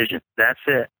 and division. That's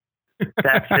it.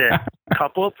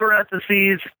 Couple of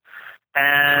parentheses,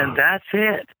 and that's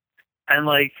it. And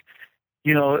like,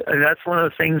 you know, that's one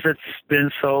of the things that's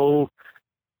been so,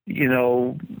 you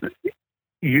know,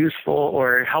 useful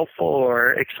or helpful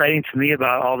or exciting to me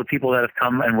about all the people that have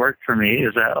come and worked for me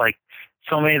is that, like,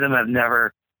 so many of them have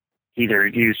never either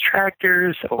used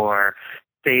tractors, or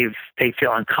they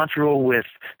feel uncomfortable with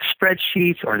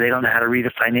spreadsheets, or they don't know how to read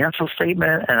a financial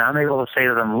statement. And I'm able to say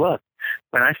to them, look,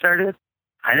 when I started,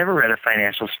 I never read a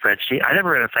financial spreadsheet. I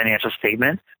never read a financial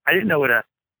statement. I didn't know what a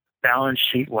balance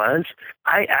sheet was.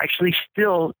 I actually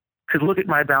still could look at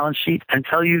my balance sheet and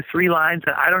tell you 3 lines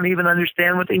that I don't even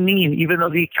understand what they mean, even though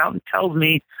the accountant tells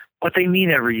me what they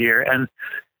mean every year. And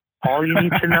all you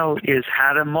need to know is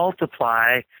how to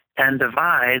multiply and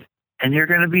divide, and you're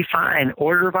going to be fine.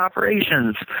 Order of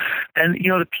operations. And, you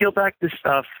know, to peel back this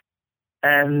stuff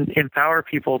and empower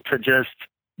people to just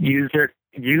use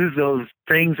those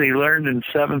things they learned in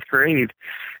 7th grade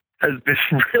has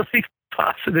been really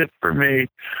positive for me.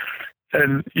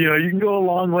 And, you know, you can go a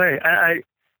long way.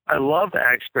 I love the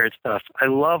expert stuff. I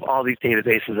love all these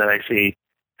databases that I see,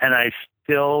 and I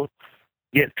still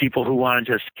get people who want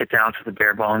to just get down to the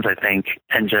bare bones, I think,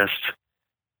 and just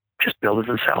build it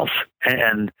themselves.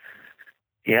 And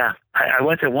I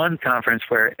went to one conference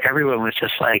where everyone was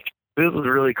just like, it was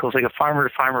really cool. It's like a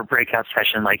farmer-to-farmer breakout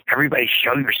session. Like, everybody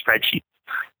show your spreadsheet.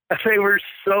 They were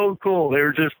so cool. They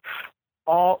were just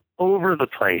all over the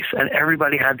place, and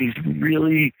everybody had these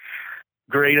really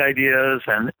great ideas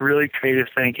and really creative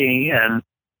thinking, and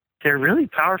they're really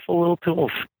powerful little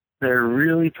tools. They're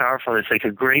really powerful. It's like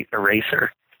a great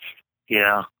eraser.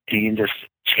 You can just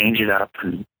change it up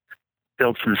and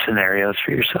build some scenarios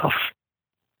for yourself.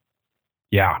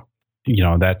 Yeah. You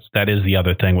know, that is the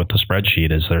other thing with the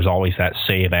spreadsheet, is there's always that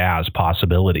save as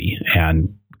possibility,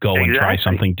 and go and try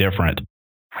something different.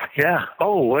 Yeah.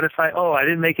 What if I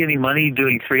didn't make any money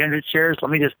doing 300 shares?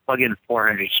 Let me just plug in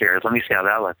 400 shares. Let me see how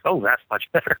that looks. Oh, that's much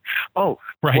better.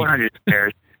 400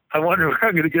 shares. I wonder where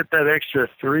I'm going to get that extra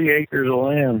 3 acres of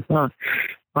land. Huh.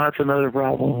 Well, that's another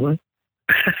problem.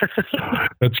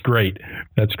 That's great.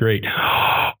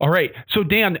 All right. So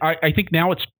Dan, I think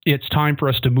now it's time for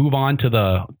us to move on to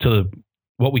the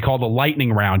what we call the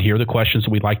lightning round here, the questions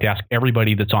that we'd like to ask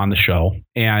everybody that's on the show.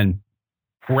 And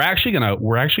we're actually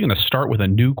gonna start with a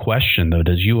new question, though.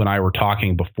 As you and I were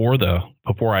talking before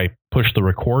I pushed the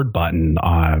record button,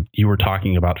 you were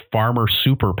talking about farmer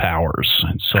superpowers.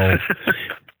 And so,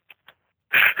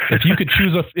 if you could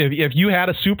choose if you had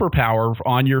a superpower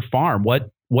on your farm,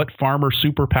 what farmer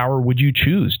superpower would you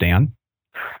choose, Dan?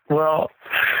 Well,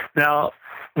 now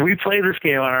we play this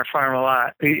game on our farm a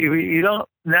lot. You don't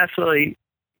necessarily.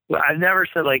 I've never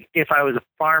said, like, if I was a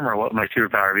farmer, what my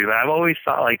superpower would be, but I've always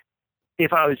thought, like,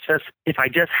 if I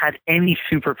just had any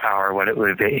superpower, what it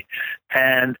would be.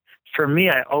 And for me,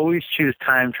 I always choose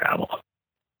time travel,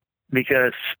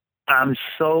 because I'm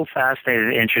so fascinated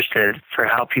and interested for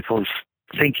how people's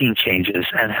thinking changes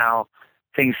and how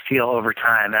things feel over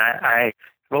time. I've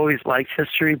always liked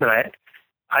history, but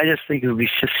I just think it would be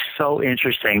just so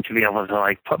interesting to be able to,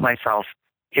 like, put myself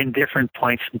in different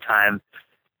points in time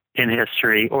in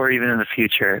history or even in the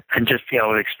future and just be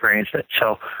able to experience it.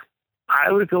 So I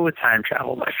would go with time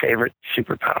travel, my favorite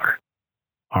superpower.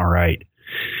 All right.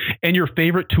 And your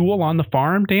favorite tool on the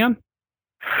farm, Dan?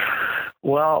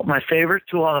 Well, my favorite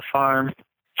tool on the farm,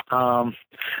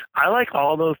 I like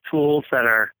all those tools that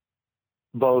are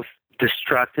both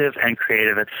destructive and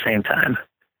creative at the same time.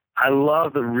 I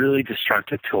love the really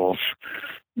destructive tools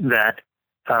that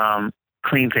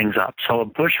clean things up. So a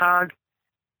bush hog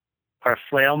or a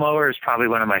flail mower is probably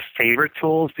one of my favorite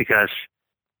tools because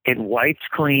it wipes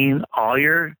clean all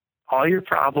your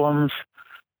problems,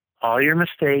 all your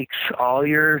mistakes, all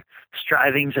your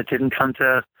strivings that didn't come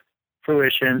to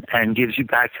fruition, and gives you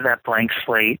back to that blank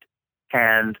slate,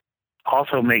 and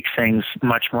also makes things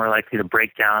much more likely to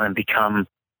break down and become,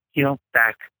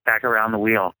 back around the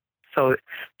wheel. So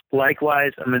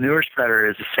likewise, a manure spreader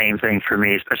is the same thing for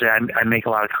me, especially I make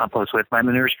a lot of compost with my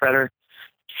manure spreader.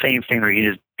 Same thing where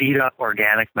you just beat up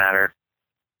organic matter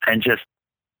and just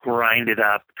grind it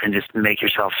up and just make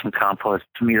yourself some compost.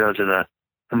 To me, those are the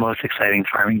most exciting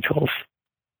farming tools.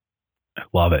 I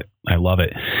love it.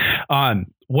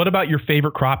 What about your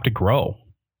favorite crop to grow?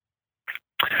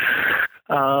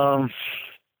 Well,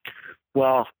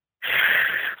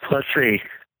 let's see.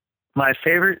 My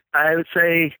favorite, I would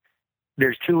say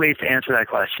there's two ways to answer that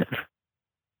question.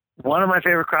 One of my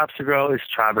favorite crops to grow is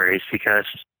strawberries because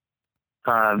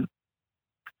I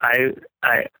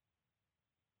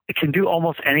can do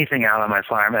almost anything out on my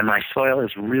farm, and my soil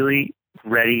is really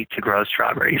ready to grow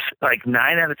strawberries. Like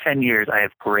 9 out of 10 years, I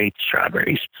have great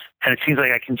strawberries, and it seems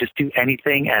like I can just do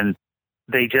anything, and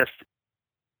they just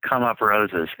come up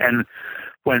roses. And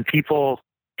when people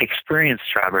experience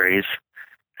strawberries,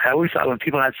 I always thought when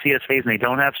people have CSAs and they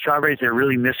don't have strawberries, they're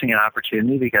really missing an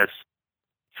opportunity, because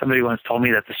somebody once told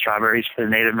me that the strawberries for the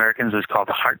Native Americans was called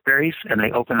the heartberries, and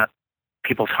they open up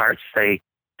people's hearts. They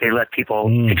let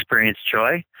people experience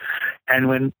joy. And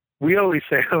when we always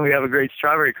say when we have a great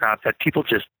strawberry crop that people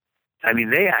just,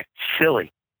 they act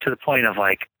silly to the point of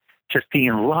like just being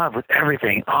in love with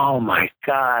everything. Oh my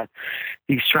God,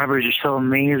 these strawberries are so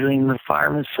amazing. The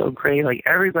farm is so great. Like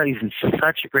everybody's in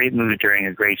such a great mood during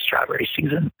a great strawberry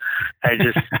season. They're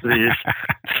just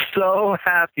so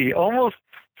happy, almost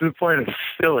to the point of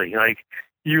silly. Like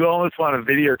you almost want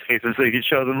to videotape them so you can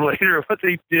show them later what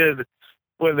they did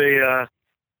when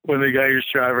they got your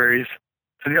strawberries.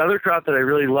 And the other crop that I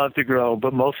really love to grow,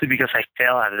 but mostly because I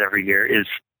fail at it every year, is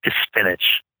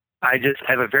spinach. I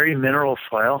have a very mineral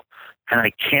soil, and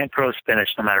I can't grow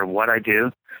spinach no matter what I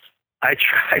do. I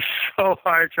try so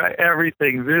hard, try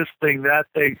everything, this thing, that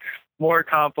thing, more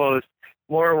compost,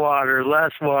 more water,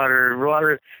 less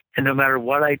water, and no matter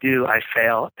what I do, I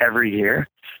fail every year.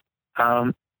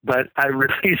 But I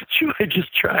really enjoy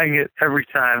just trying it every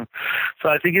time. So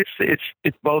I think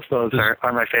it's both those are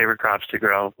my favorite crops to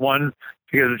grow. One,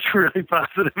 because it's really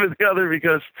positive, and the other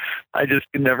because I just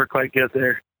can never quite get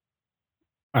there.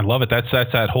 I love it. That's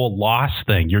that whole loss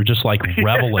thing. You're just like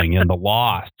reveling in the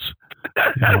loss.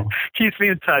 Keeps me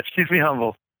in touch, keeps me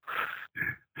humble.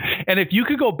 And if you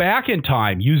could go back in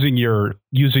time using your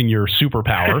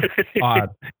superpower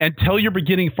and tell your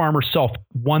beginning farmer self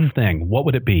one thing, what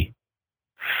would it be?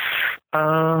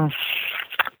 Well,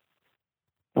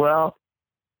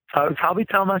 I would probably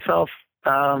tell myself,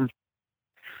 when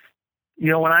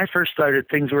I first started,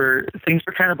 things were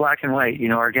kind of black and white.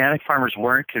 Organic farmers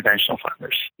weren't conventional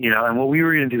farmers, and what we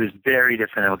were going to do is very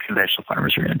different than what conventional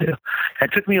farmers were going to do.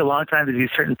 And it took me a long time to do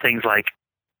certain things like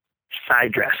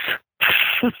side dress.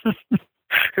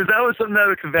 Because that was something that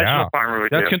a conventional farmer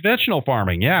would do. That's conventional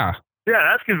farming, yeah. Yeah,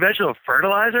 that's conventional.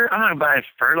 Fertilizer? I'm not buying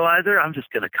fertilizer. I'm just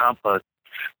going to compost.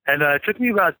 And it took me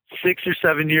about 6 or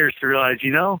 7 years to realize,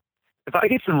 if I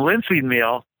get some linseed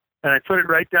meal and I put it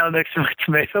right down next to my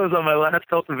tomatoes on my last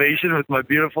cultivation with my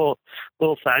beautiful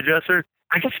little side dresser,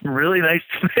 I get some really nice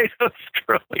tomatoes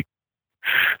growing.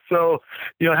 So,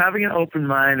 having an open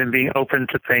mind and being open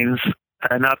to things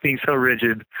and not being so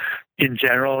rigid in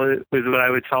general is what I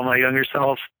would tell my younger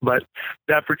self. But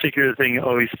that particular thing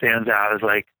always stands out as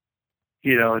like,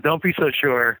 don't be so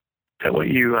sure that what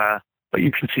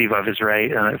you conceive of is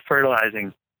right. And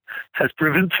fertilizing has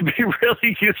proven to be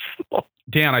really useful.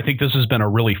 Dan, I think this has been a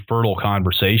really fertile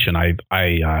conversation.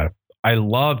 I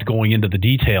loved going into the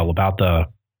detail about the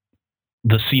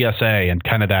CSA and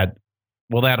kind of that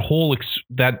whole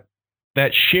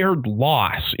that shared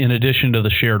loss in addition to the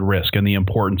shared risk and the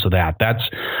importance of that.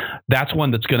 That's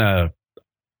one that's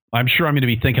I'm sure I'm going to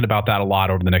be thinking about that a lot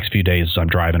over the next few days as I'm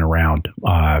driving around.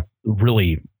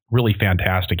 Really, really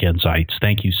fantastic insights.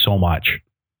 Thank you so much.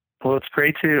 Well, it's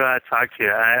great to talk to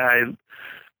you.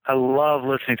 I love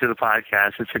listening to the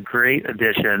podcast. It's a great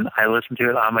addition. I listen to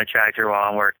it on my tractor while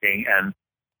I'm working, and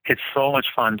it's so much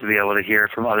fun to be able to hear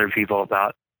from other people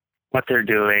about what they're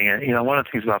doing. And, one of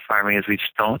the things about farming is we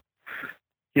just don't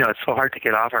it's so hard to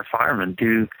get off our farm and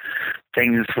do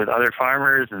things with other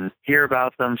farmers and hear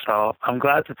about them. So I'm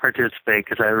glad to participate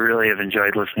because I really have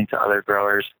enjoyed listening to other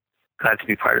growers. Glad to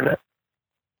be part of it.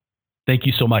 Thank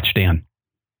you so much, Dan.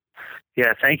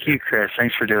 Yeah, thank you, Chris.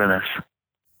 Thanks for doing this.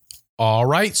 All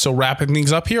right, so wrapping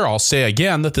things up here, I'll say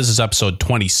again that this is episode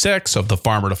 26 of the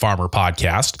Farmer to Farmer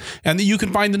podcast, and that you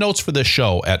can find the notes for this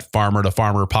show at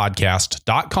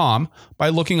farmertofarmerpodcast.com by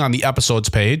looking on the episodes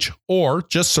page or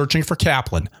just searching for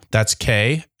Kaplan. That's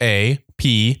Kaplan.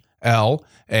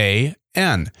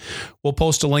 We'll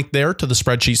post a link there to the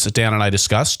spreadsheets that Dan and I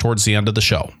discussed towards the end of the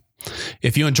show.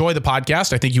 If you enjoy the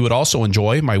podcast, I think you would also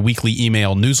enjoy my weekly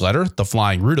email newsletter, The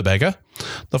Flying Rutabaga.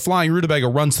 The Flying Rutabaga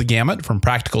runs the gamut from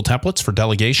practical templates for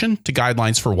delegation to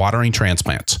guidelines for watering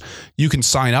transplants. You can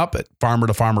sign up at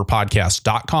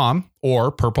farmertofarmerpodcast.com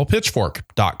or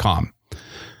purplepitchfork.com.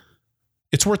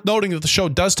 It's worth noting that the show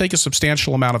does take a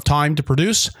substantial amount of time to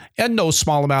produce and no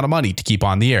small amount of money to keep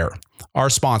on the air. Our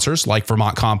sponsors, like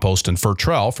Vermont Compost and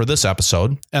Fertrell for this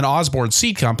episode, and Osborne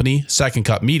Seed Company, Second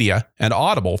Cut Media, and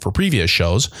Audible for previous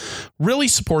shows, really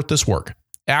support this work.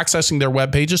 Accessing their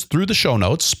web pages through the show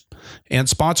notes and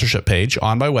sponsorship page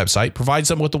on my website provides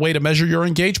them with a way to measure your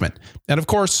engagement. And of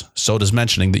course, so does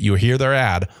mentioning that you hear their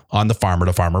ad on the Farmer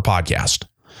to Farmer podcast.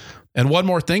 And one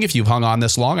more thing, if you've hung on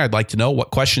this long, I'd like to know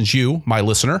what questions you, my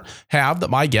listener, have that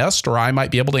my guest or I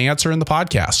might be able to answer in the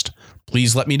podcast.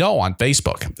 Please let me know on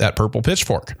Facebook at Purple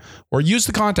Pitchfork or use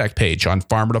the contact page on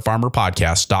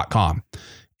farmertofarmerpodcast.com.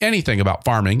 Anything about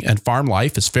farming and farm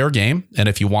life is fair game, and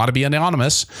if you want to be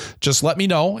anonymous, just let me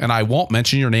know and I won't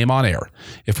mention your name on air.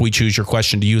 If we choose your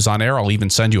question to use on air, I'll even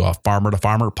send you a Farmer to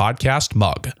Farmer podcast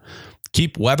mug.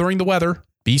 Keep weathering the weather,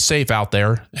 be safe out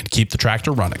there, and keep the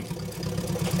tractor running.